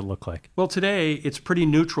 What does that look like? Well, today it's pretty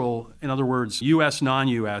neutral. In other words, U.S.,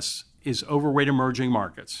 non-U.S. is overweight emerging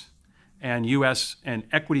markets, and U.S. and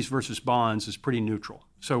equities versus bonds is pretty neutral.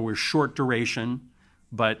 So we're short duration,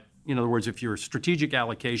 but in other words, if your strategic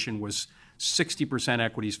allocation was 60%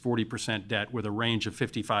 equities, 40% debt with a range of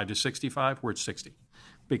 55 to 65, we're at 60.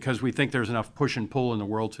 Because we think there's enough push and pull in the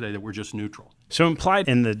world today that we're just neutral. So implied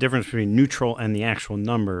in the difference between neutral and the actual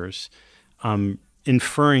numbers,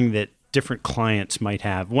 inferring that different clients might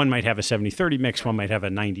have, one might have a 70-30 mix, one might have a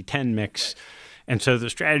 90-10 mix. And so the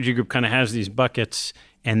strategy group kind of has these buckets,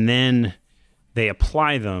 and then they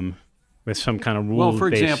apply them with some kind of rule. Well, for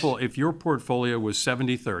example, if your portfolio was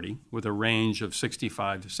 70-30 with a range of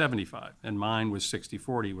 65 to 75, and mine was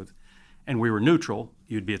 60-40 and we were neutral,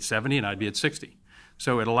 you'd be at 70 and I'd be at 60.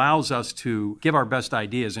 So it allows us to give our best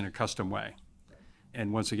ideas in a custom way.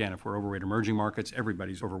 And once again, if we're overweight emerging markets,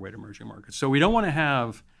 everybody's overweight emerging markets. So we don't want to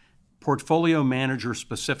have portfolio manager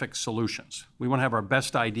specific solutions. We want to have our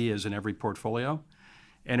best ideas in every portfolio.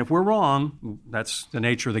 And if we're wrong, that's the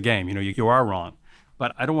nature of the game. You are wrong.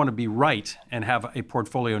 But I don't want to be right and have a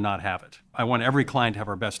portfolio not have it. I want every client to have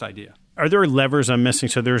our best idea. Are there levers I'm missing?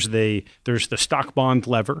 So there's the stock bond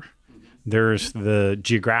lever. There's the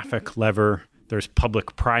geographic lever. There's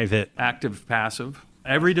public-private. Active, passive.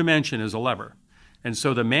 Every dimension is a lever. And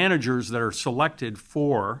so the managers that are selected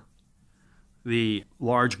for the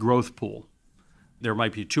large growth pool, there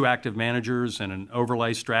might be 2 active managers and an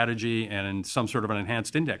overlay strategy and some sort of an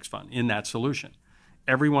enhanced index fund in that solution.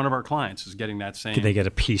 Every one of our clients is getting that same. They get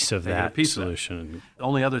a piece of that solution. The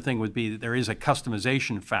only other thing would be that there is a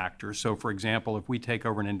customization factor. So, for example, if we take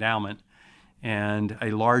over an endowment and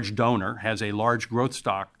a large donor has a large growth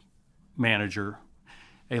stock manager,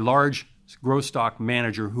 a large growth stock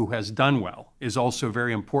manager who has done well is also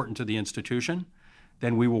very important to the institution,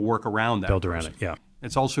 then we will work around that. Build around it, yeah.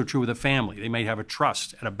 It's also true with a family. They may have a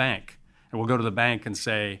trust at a bank, and we'll go to the bank and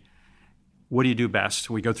say, what do you do best?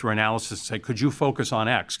 We go through analysis and say, could you focus on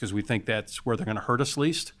X? Because we think that's where they're going to hurt us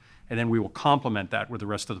least. And then we will complement that with the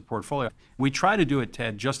rest of the portfolio. We try to do it,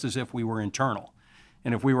 Ted, just as if we were internal.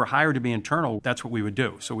 And if we were hired to be internal, that's what we would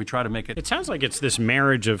do. So we try to make it. It sounds like it's this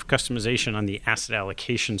marriage of customization on the asset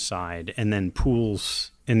allocation side and then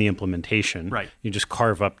pools in the implementation. Right. You just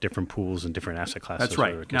carve up different pools and different asset classes. That's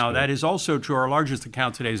right. Now, that is also true. Our largest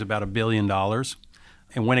account today is about $1 billion.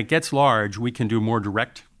 And when it gets large, we can do more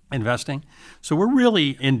direct investing. So we're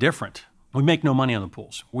really indifferent. We make no money on the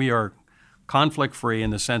pools. We are conflict-free in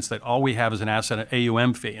the sense that all we have is an asset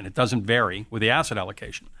AUM fee, and it doesn't vary with the asset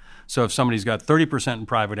allocation. So if somebody's got 30% in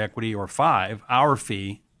private equity or 5%, our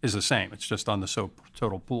fee is the same. It's just on the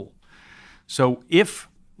total pool. So if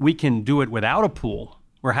we can do it without a pool,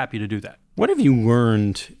 we're happy to do that. What have you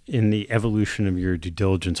learned in the evolution of your due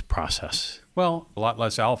diligence process? Well, a lot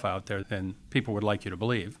less alpha out there than people would like you to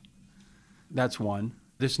believe. That's one.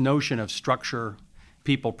 This notion of structure,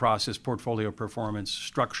 people, process, portfolio performance,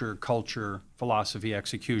 structure, culture, philosophy,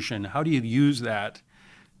 execution, how do you use that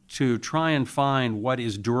to try and find what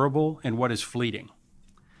is durable and what is fleeting?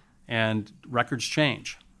 And records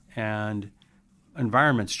change, and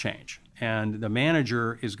environments change, and the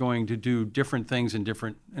manager is going to do different things in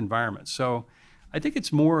different environments. So I think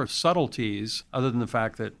it's more subtleties other than the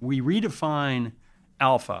fact that we redefine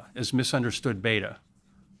alpha as misunderstood beta,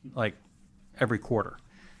 like every quarter.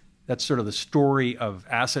 That's sort of the story of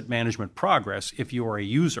asset management progress if you are a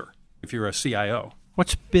user, if you're a CIO.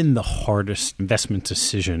 What's been the hardest investment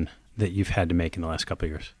decision that you've had to make in the last couple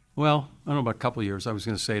of years? Well, I don't know about a couple of years. I was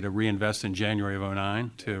going to say to reinvest in January of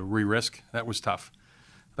 2009, to re-risk. That was tough.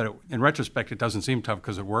 But in retrospect, it doesn't seem tough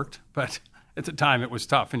because it worked. But at the time, it was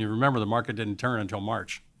tough. And you remember the market didn't turn until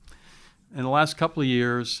March. In the last couple of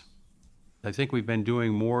years, I think we've been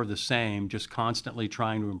doing more of the same, just constantly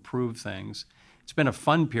trying to improve things. It's been a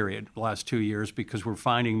fun period the last 2 years because we're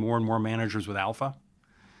finding more and more managers with alpha.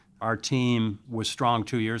 Our team was strong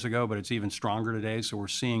 2 years ago, but it's even stronger today. So we're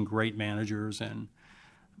seeing great managers and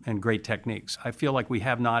great techniques. I feel like we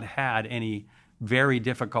have not had any very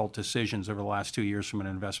difficult decisions over the last 2 years from an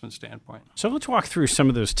investment standpoint. So let's walk through some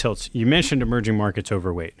of those tilts. You mentioned emerging markets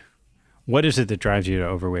overweight. What is it that drives you to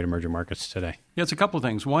overweight emerging markets today? Yeah, it's a couple of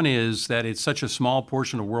things. One is that it's such a small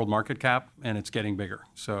portion of world market cap, and it's getting bigger.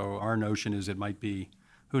 So our notion is it might be,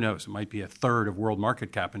 who knows, it might be a third of world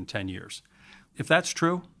market cap in 10 years. If that's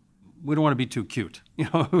true, we don't want to be too cute. We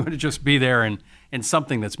want to just be there in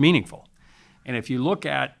something that's meaningful. And if you look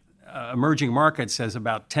at emerging markets as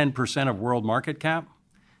about 10% of world market cap,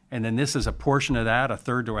 and then this is a portion of that, a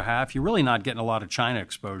third to a half, you're really not getting a lot of China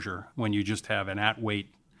exposure when you just have an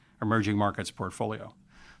at-weight emerging markets portfolio.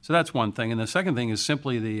 So that's one thing. And the second thing is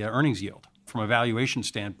simply the earnings yield. From a valuation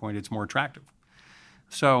standpoint, it's more attractive.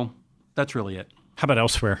 So that's really it. How about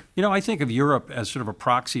elsewhere? I think of Europe as sort of a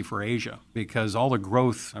proxy for Asia because all the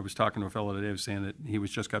growth, I was talking to a fellow today who was saying that he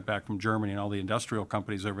just got back from Germany and all the industrial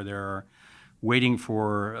companies over there are waiting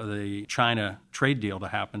for the China trade deal to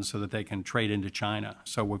happen so that they can trade into China.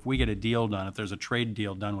 So if we get a deal done, if there's a trade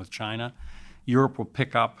deal done with China, Europe will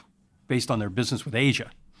pick up based on their business with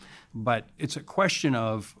Asia. But it's a question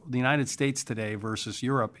of the United States today versus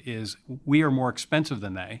Europe is we are more expensive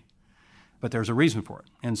than they, but there's a reason for it.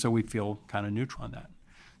 And so we feel kind of neutral on that.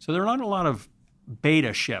 So there are not a lot of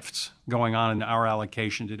beta shifts going on in our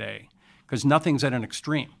allocation today because nothing's at an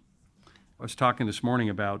extreme. I was talking this morning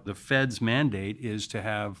about the Fed's mandate is to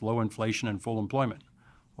have low inflation and full employment.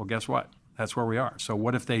 Well, guess what? That's where we are. So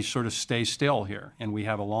what if they sort of stay still here and we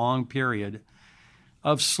have a long period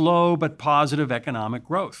of slow but positive economic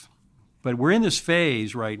growth? But we're in this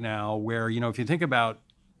phase right now where, if you think about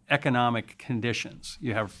economic conditions,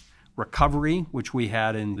 you have recovery, which we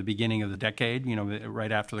had in the beginning of the decade,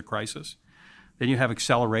 right after the crisis. Then you have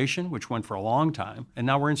acceleration, which went for a long time, and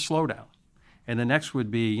now we're in slowdown. And the next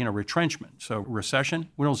would be, retrenchment. So recession,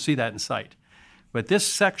 we don't see that in sight. But this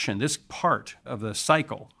section, this part of the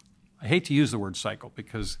cycle, I hate to use the word cycle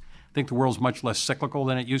because I think the world's much less cyclical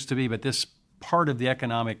than it used to be, but this part of the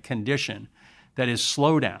economic condition that is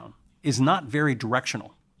slowdown is not very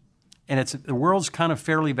directional. And the world's kind of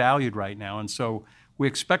fairly valued right now. And so we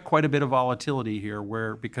expect quite a bit of volatility here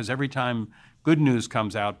because every time good news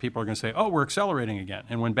comes out, people are going to say, oh, we're accelerating again.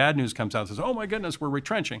 And when bad news comes out, it says, oh my goodness, we're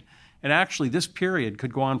retrenching. And actually this period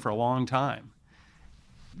could go on for a long time.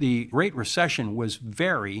 The Great Recession was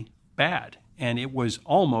very bad and it was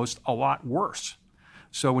almost a lot worse.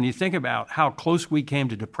 So when you think about how close we came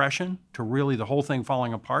to depression, to really the whole thing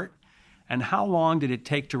falling apart, and how long did it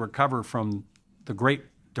take to recover from the Great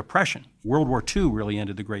Depression? World War II really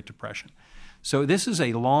ended the Great Depression. So this is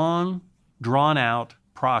a long, drawn-out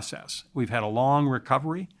process. We've had a long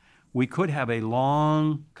recovery. We could have a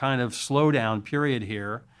long kind of slowdown period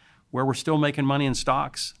here where we're still making money in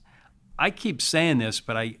stocks. I keep saying this,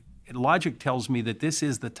 but logic tells me that this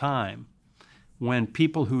is the time when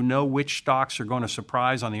people who know which stocks are going to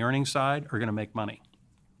surprise on the earnings side are going to make money.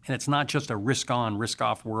 And it's not just a risk-on,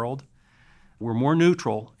 risk-off world. We're more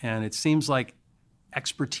neutral, and it seems like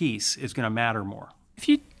expertise is going to matter more. If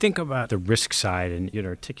you think about the risk side, and you'd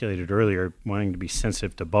articulated earlier wanting to be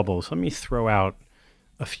sensitive to bubbles, let me throw out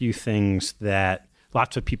a few things that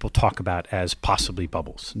lots of people talk about as possibly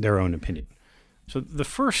bubbles, their own opinion. So the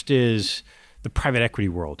first is the private equity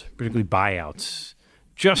world, particularly buyouts,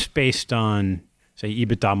 just based on, say,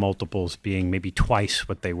 EBITDA multiples being maybe twice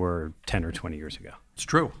what they were 10 or 20 years ago. It's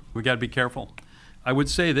true. We got to be careful. I would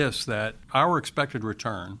say this, that our expected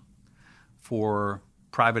return for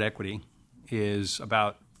private equity is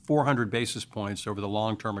about 400 basis points over the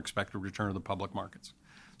long-term expected return of the public markets.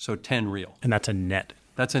 So 10 real. And that's a net.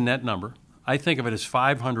 That's a net number. I think of it as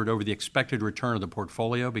 500 over the expected return of the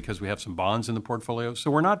portfolio because we have some bonds in the portfolio.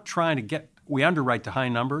 So we're not trying to we underwrite to high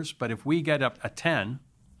numbers, but if we get up a 10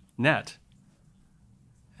 net,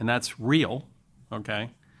 and that's real,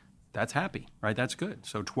 okay, that's happy, right? That's good.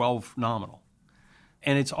 So 12 nominal.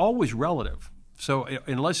 And it's always relative. So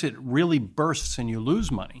unless it really bursts and you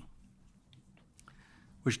lose money,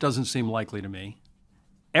 which doesn't seem likely to me,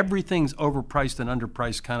 everything's overpriced and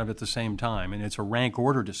underpriced kind of at the same time, and it's a rank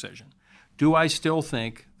order decision. Do I still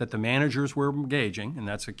think that the managers we're engaging, and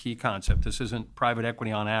that's a key concept, this isn't private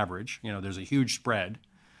equity on average, there's a huge spread,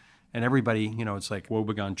 and everybody, it's like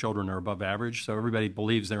woebegone children are above average, so everybody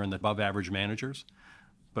believes they're in the above average managers,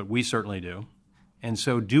 but we certainly do. And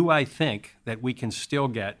so do I think that we can still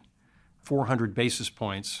get 400 basis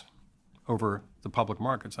points over the public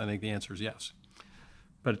markets? I think the answer is yes.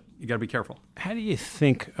 But you got to be careful. How do you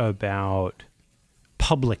think about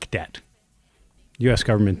public debt? U.S.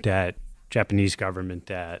 government debt, Japanese government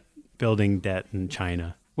debt, building debt in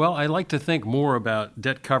China? Well, I like to think more about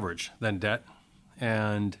debt coverage than debt.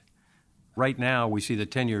 And right now we see the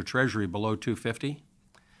 10-year Treasury below 250.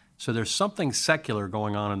 So there's something secular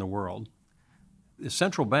going on in the world. The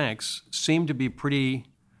central banks seem to be pretty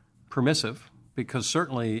permissive because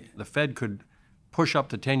certainly the Fed could push up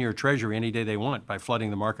the 10-year Treasury any day they want by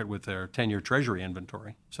flooding the market with their 10-year Treasury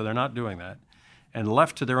inventory. So they're not doing that. And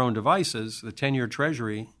left to their own devices, the 10-year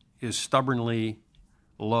Treasury is stubbornly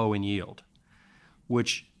low in yield,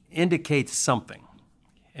 which indicates something.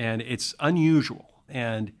 And it's unusual.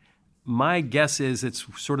 And my guess is it's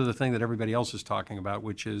sort of the thing that everybody else is talking about,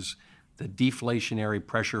 which is the deflationary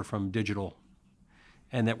pressure from digital,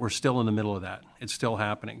 and that we're still in the middle of that. It's still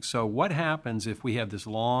happening. So what happens if we have this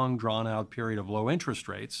long, drawn-out period of low interest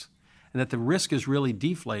rates, and that the risk is really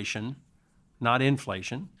deflation, not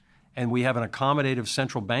inflation, and we have an accommodative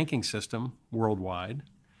central banking system worldwide?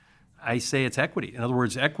 I say it's equity. In other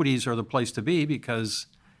words, equities are the place to be because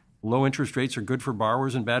low interest rates are good for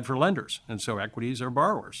borrowers and bad for lenders, and so equities are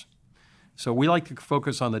borrowers. So we like to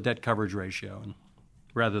focus on the debt coverage ratio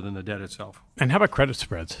rather than the debt itself. And how about credit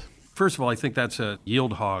spreads? First of all, I think that's a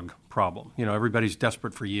yield hog problem. Everybody's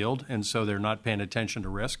desperate for yield, and so they're not paying attention to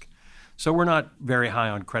risk. So we're not very high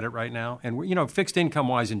on credit right now. And, fixed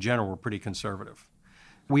income-wise in general, we're pretty conservative.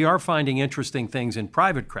 We are finding interesting things in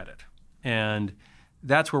private credit, and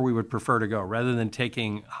that's where we would prefer to go. Rather than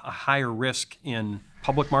taking a higher risk in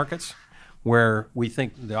public markets where we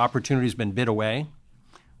think the opportunity's been bid away,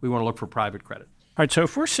 we want to look for private credit. All right, so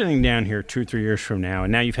if we're sitting down here 2 or 3 years from now,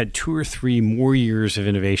 and now you've had 2 or 3 more years of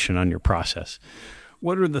innovation on your process,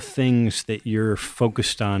 what are the things that you're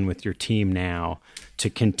focused on with your team now to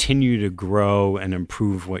continue to grow and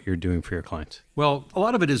improve what you're doing for your clients? Well, a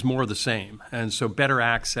lot of it is more of the same. And so better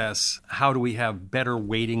access, how do we have better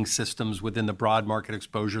weighting systems within the broad market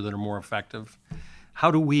exposure that are more effective?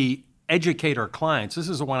 How do we educate our clients? This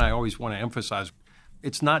is the one I always want to emphasize.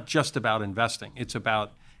 It's not just about investing. It's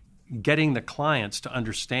about getting the clients to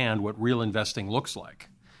understand what real investing looks like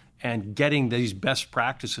and getting these best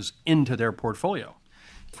practices into their portfolio.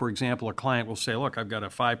 For example, a client will say, look, I've got a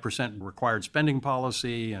 5% required spending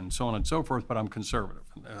policy and so on and so forth, but I'm conservative.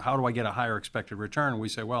 How do I get a higher expected return? And we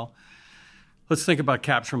say, well, let's think about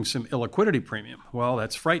capturing some illiquidity premium. Well,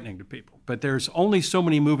 that's frightening to people. But there's only so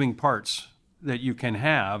many moving parts that you can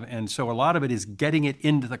have, and so a lot of it is getting it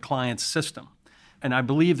into the client's system. And I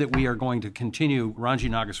believe that we are going to continue. Ranji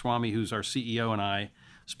Nagaswamy, who's our CEO, and I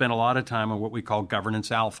spent a lot of time on what we call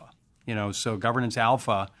governance alpha. So governance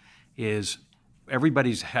alpha is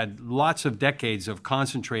everybody's had lots of decades of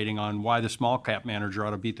concentrating on why the small cap manager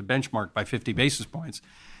ought to beat the benchmark by 50 basis points.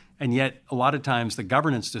 And yet a lot of times the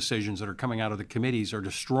governance decisions that are coming out of the committees are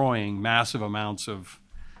destroying massive amounts of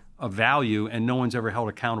value, and no one's ever held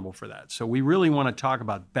accountable for that. So we really want to talk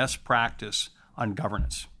about best practice on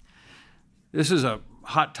governance. This is a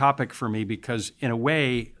hot topic for me because, in a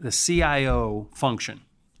way, the CIO function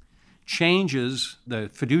changes the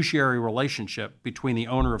fiduciary relationship between the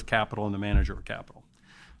owner of capital and the manager of capital.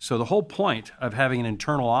 So the whole point of having an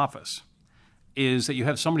internal office is that you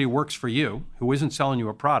have somebody who works for you, who isn't selling you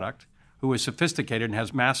a product, who is sophisticated and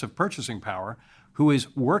has massive purchasing power, who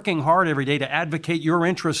is working hard every day to advocate your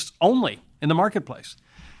interests only in the marketplace.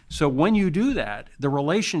 So when you do that, the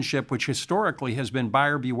relationship, which historically has been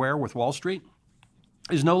buyer beware with Wall Street,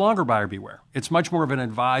 is no longer buyer beware. It's much more of an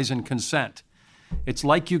advise and consent. It's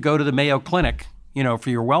like you go to the Mayo Clinic, for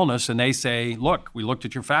your wellness, and they say, look, we looked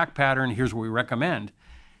at your fact pattern, here's what we recommend.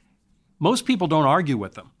 Most people don't argue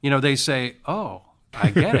with them. They say, oh, I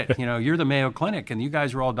get it. You're the Mayo Clinic, and you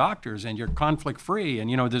guys are all doctors, and you're conflict-free,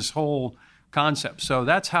 and, this whole concept. So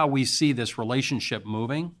that's how we see this relationship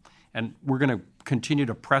moving, and we're going to continue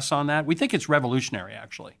to press on that. We think it's revolutionary,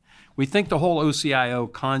 actually. We think the whole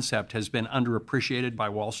OCIO concept has been underappreciated by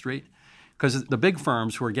Wall Street because the big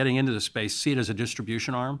firms who are getting into the space see it as a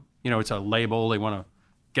distribution arm. It's a label. They want to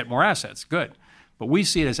get more assets. Good. But we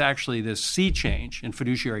see it as actually this sea change in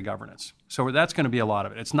fiduciary governance. So that's going to be a lot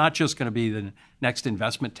of it. It's not just going to be the next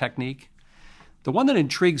investment technique. The one that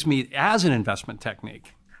intrigues me as an investment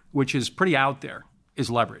technique, which is pretty out there, is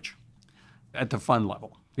leverage at the fund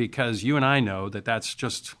level, because you and I know that that's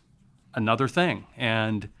just another thing.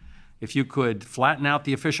 And if you could flatten out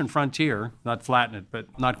the efficient frontier, not flatten it,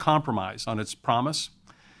 but not compromise on its promise,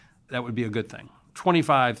 that would be a good thing.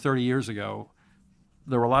 25, 30 years ago,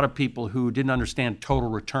 there were a lot of people who didn't understand total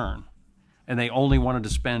return, and they only wanted to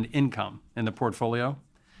spend income in the portfolio.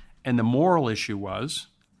 And the moral issue was,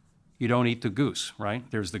 you don't eat the goose, right?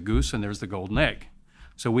 There's the goose and there's the golden egg.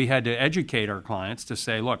 So we had to educate our clients to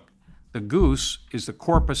say, look, the goose is the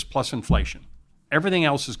corpus plus inflation. Everything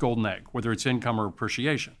else is golden egg, whether it's income or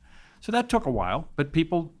appreciation. So that took a while, but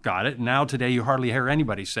people got it. Now today you hardly hear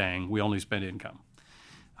anybody saying we only spend income.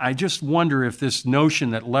 I just wonder if this notion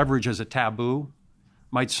that leverage is a taboo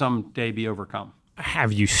might someday be overcome.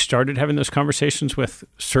 Have you started having those conversations with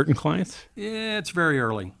certain clients? Yeah, it's very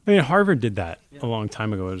early. I mean, Harvard did that a long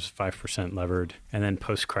time ago. It was 5% levered, and then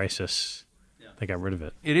post-crisis, they got rid of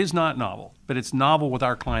it. It is not novel, but it's novel with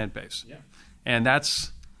our client base. Yeah. And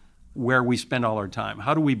that's where we spend all our time.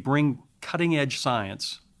 How do we bring cutting-edge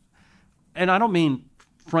science? And I don't mean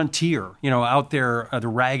frontier, out there at the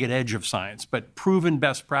ragged edge of science, but proven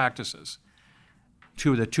best practices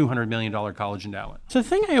to the $200 million college endowment. So the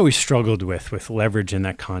thing I always struggled with leverage in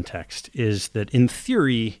that context is that in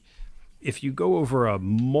theory, if you go over a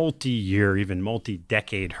multi-year, even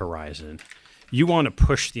multi-decade horizon, you want to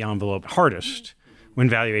push the envelope hardest when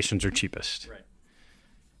valuations are cheapest. Right.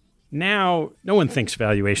 Now, no one thinks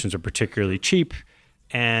valuations are particularly cheap.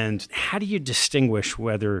 And how do you distinguish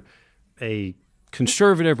whether a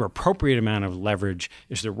conservative or appropriate amount of leverage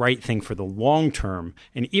is the right thing for the long term?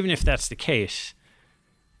 And even if that's the case,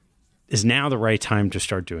 is now the right time to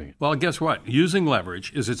start doing it? Well, guess what? Using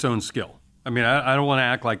leverage is its own skill. I mean, I don't want to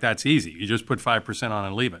act like that's easy. You just put 5% on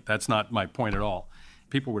and leave it. That's not my point at all.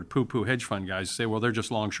 People would poo-poo hedge fund guys, say, well, they're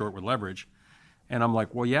just long short with leverage. And I'm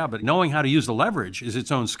like, well, yeah, but knowing how to use the leverage is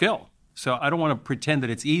its own skill. So I don't want to pretend that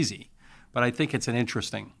it's easy, but I think it's an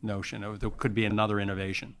interesting notion. There could be another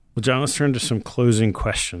innovation. Well, John, let's turn to some closing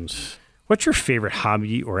questions. What's your favorite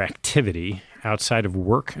hobby or activity outside of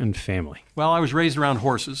work and family? Well, I was raised around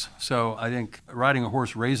horses, so I think riding a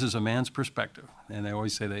horse raises a man's perspective. And they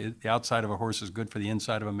always say that the outside of a horse is good for the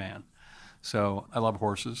inside of a man. So I love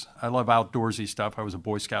horses. I love outdoorsy stuff. I was a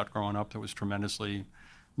Boy Scout growing up. That was a tremendously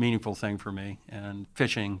meaningful thing for me. And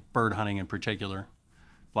fishing, bird hunting in particular,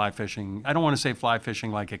 fly fishing. I don't want to say fly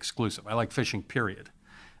fishing like exclusive. I like fishing, period.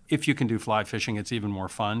 If you can do fly fishing, it's even more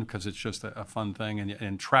fun because it's just a fun thing.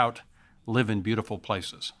 And trout live in beautiful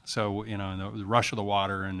places. So, in the rush of the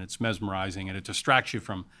water, and it's mesmerizing, and it distracts you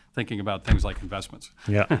from thinking about things like investments.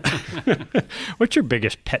 Yeah. What's your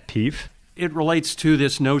biggest pet peeve? It relates to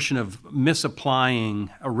this notion of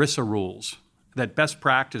misapplying ERISA rules, that best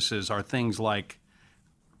practices are things like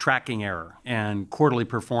tracking error and quarterly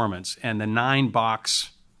performance and the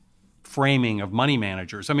 9-box framing of money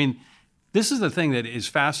managers. I mean, this is the thing that is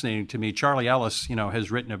fascinating to me. Charlie Ellis,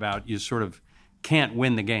 has written about you sort of can't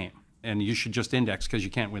win the game, and you should just index because you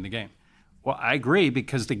can't win the game. Well, I agree,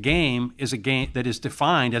 because the game is a game that is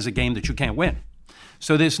defined as a game that you can't win.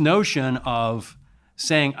 So this notion of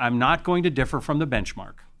saying I'm not going to differ from the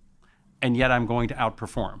benchmark, and yet I'm going to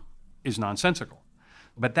outperform is nonsensical.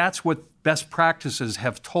 But that's what best practices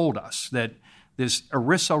have told us, that this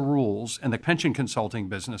ERISA rules and the pension consulting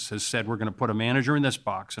business has said we're going to put a manager in this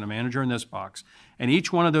box and a manager in this box, and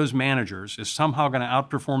each one of those managers is somehow going to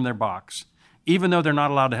outperform their box, even though they're not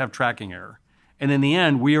allowed to have tracking error. And in the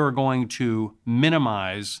end, we are going to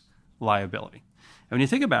minimize liability. And when you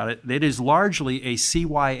think about it, it is largely a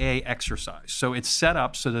CYA exercise. So it's set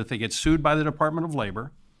up so that if they get sued by the Department of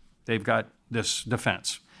Labor, they've got this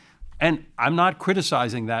defense. And I'm not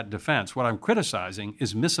criticizing that defense. What I'm criticizing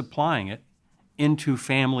is misapplying it into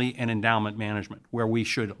family and endowment management, where we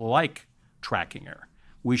should like tracking error.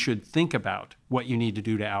 We should think about what you need to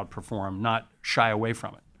do to outperform, not shy away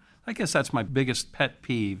from it. I guess that's my biggest pet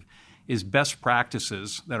peeve, is best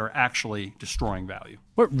practices that are actually destroying value.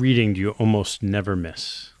 What reading do you almost never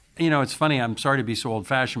miss? It's funny, I'm sorry to be so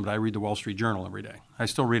old-fashioned, but I read the Wall Street Journal every day. I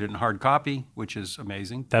still read it in hard copy, which is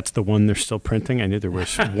amazing. That's the one they're still printing? I knew there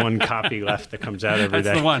was one copy left that comes out every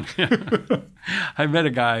day. That's the one. I met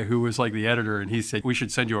a guy who was like the editor, and he said, we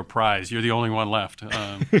should send you a prize. You're the only one left.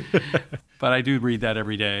 But I do read that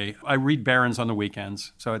every day. I read Barron's on the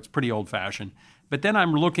weekends, so it's pretty old-fashioned. But then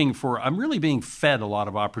I'm really being fed a lot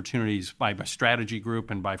of opportunities by my strategy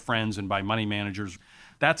group and by friends and by money managers.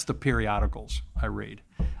 That's the periodicals I read.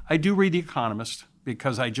 I do read The Economist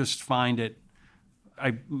because I just find it,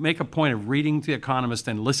 I make a point of reading The Economist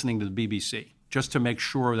and listening to the BBC just to make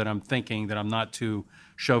sure that I'm thinking, that I'm not too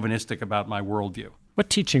chauvinistic about my worldview. What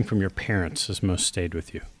teaching from your parents has most stayed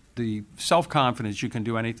with you? the self-confidence you can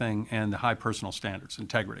do anything, and the high personal standards,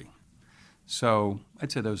 integrity. So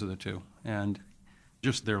I'd say those are the two. And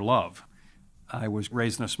just their love. I was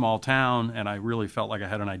raised in a small town, and I really felt like I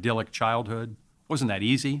had an idyllic childhood. Wasn't that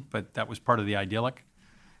easy, but that was part of the idyllic.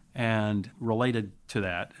 And related to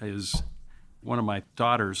that is one of my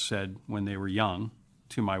daughters said when they were young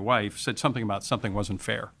to my wife, said something about something wasn't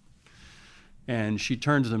fair. And she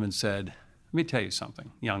turned to them and said, "Let me tell you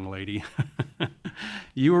something, young lady.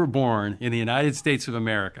 You were born in the United States of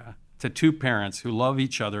America to two parents who love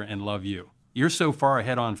each other and love you. You're so far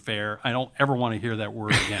ahead on fair, I don't ever want to hear that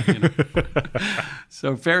word again." You know?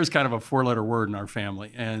 So fair is kind of a four-letter word in our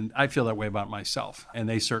family, and I feel that way about myself. And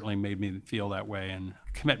they certainly made me feel that way, and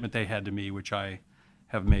the commitment they had to me, which I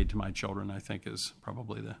have made to my children, I think is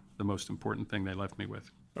probably the most important thing they left me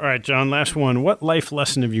with. All right, John, last one. What life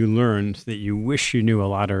lesson have you learned that you wish you knew a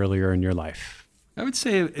lot earlier in your life? I would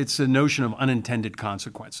say it's the notion of unintended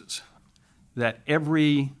consequences, that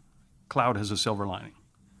every cloud has a silver lining,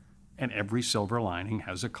 and every silver lining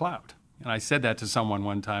has a cloud. And I said that to someone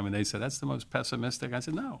one time, and they said, "That's the most pessimistic." I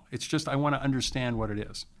said, "No, it's just I want to understand what it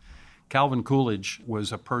is." Calvin Coolidge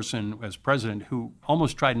was a person, as president, who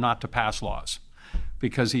almost tried not to pass laws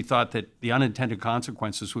because he thought that the unintended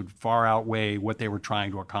consequences would far outweigh what they were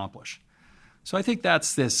trying to accomplish. So I think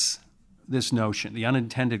that's this notion, the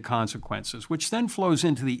unintended consequences, which then flows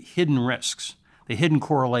into the hidden risks, the hidden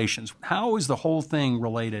correlations. How is the whole thing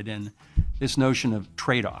related in this notion of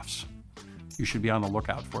trade-offs? You should be on the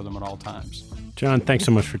lookout for them at all times. John, thanks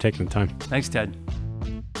so much for taking the time. Thanks, Ted.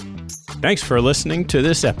 Thanks for listening to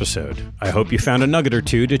this episode. I hope you found a nugget or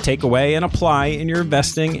two to take away and apply in your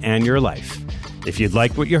investing and your life. If you'd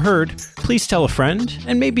like what you heard, please tell a friend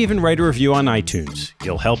and maybe even write a review on iTunes.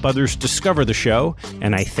 You'll help others discover the show,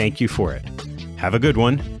 and I thank you for it. Have a good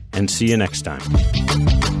one, and see you next time.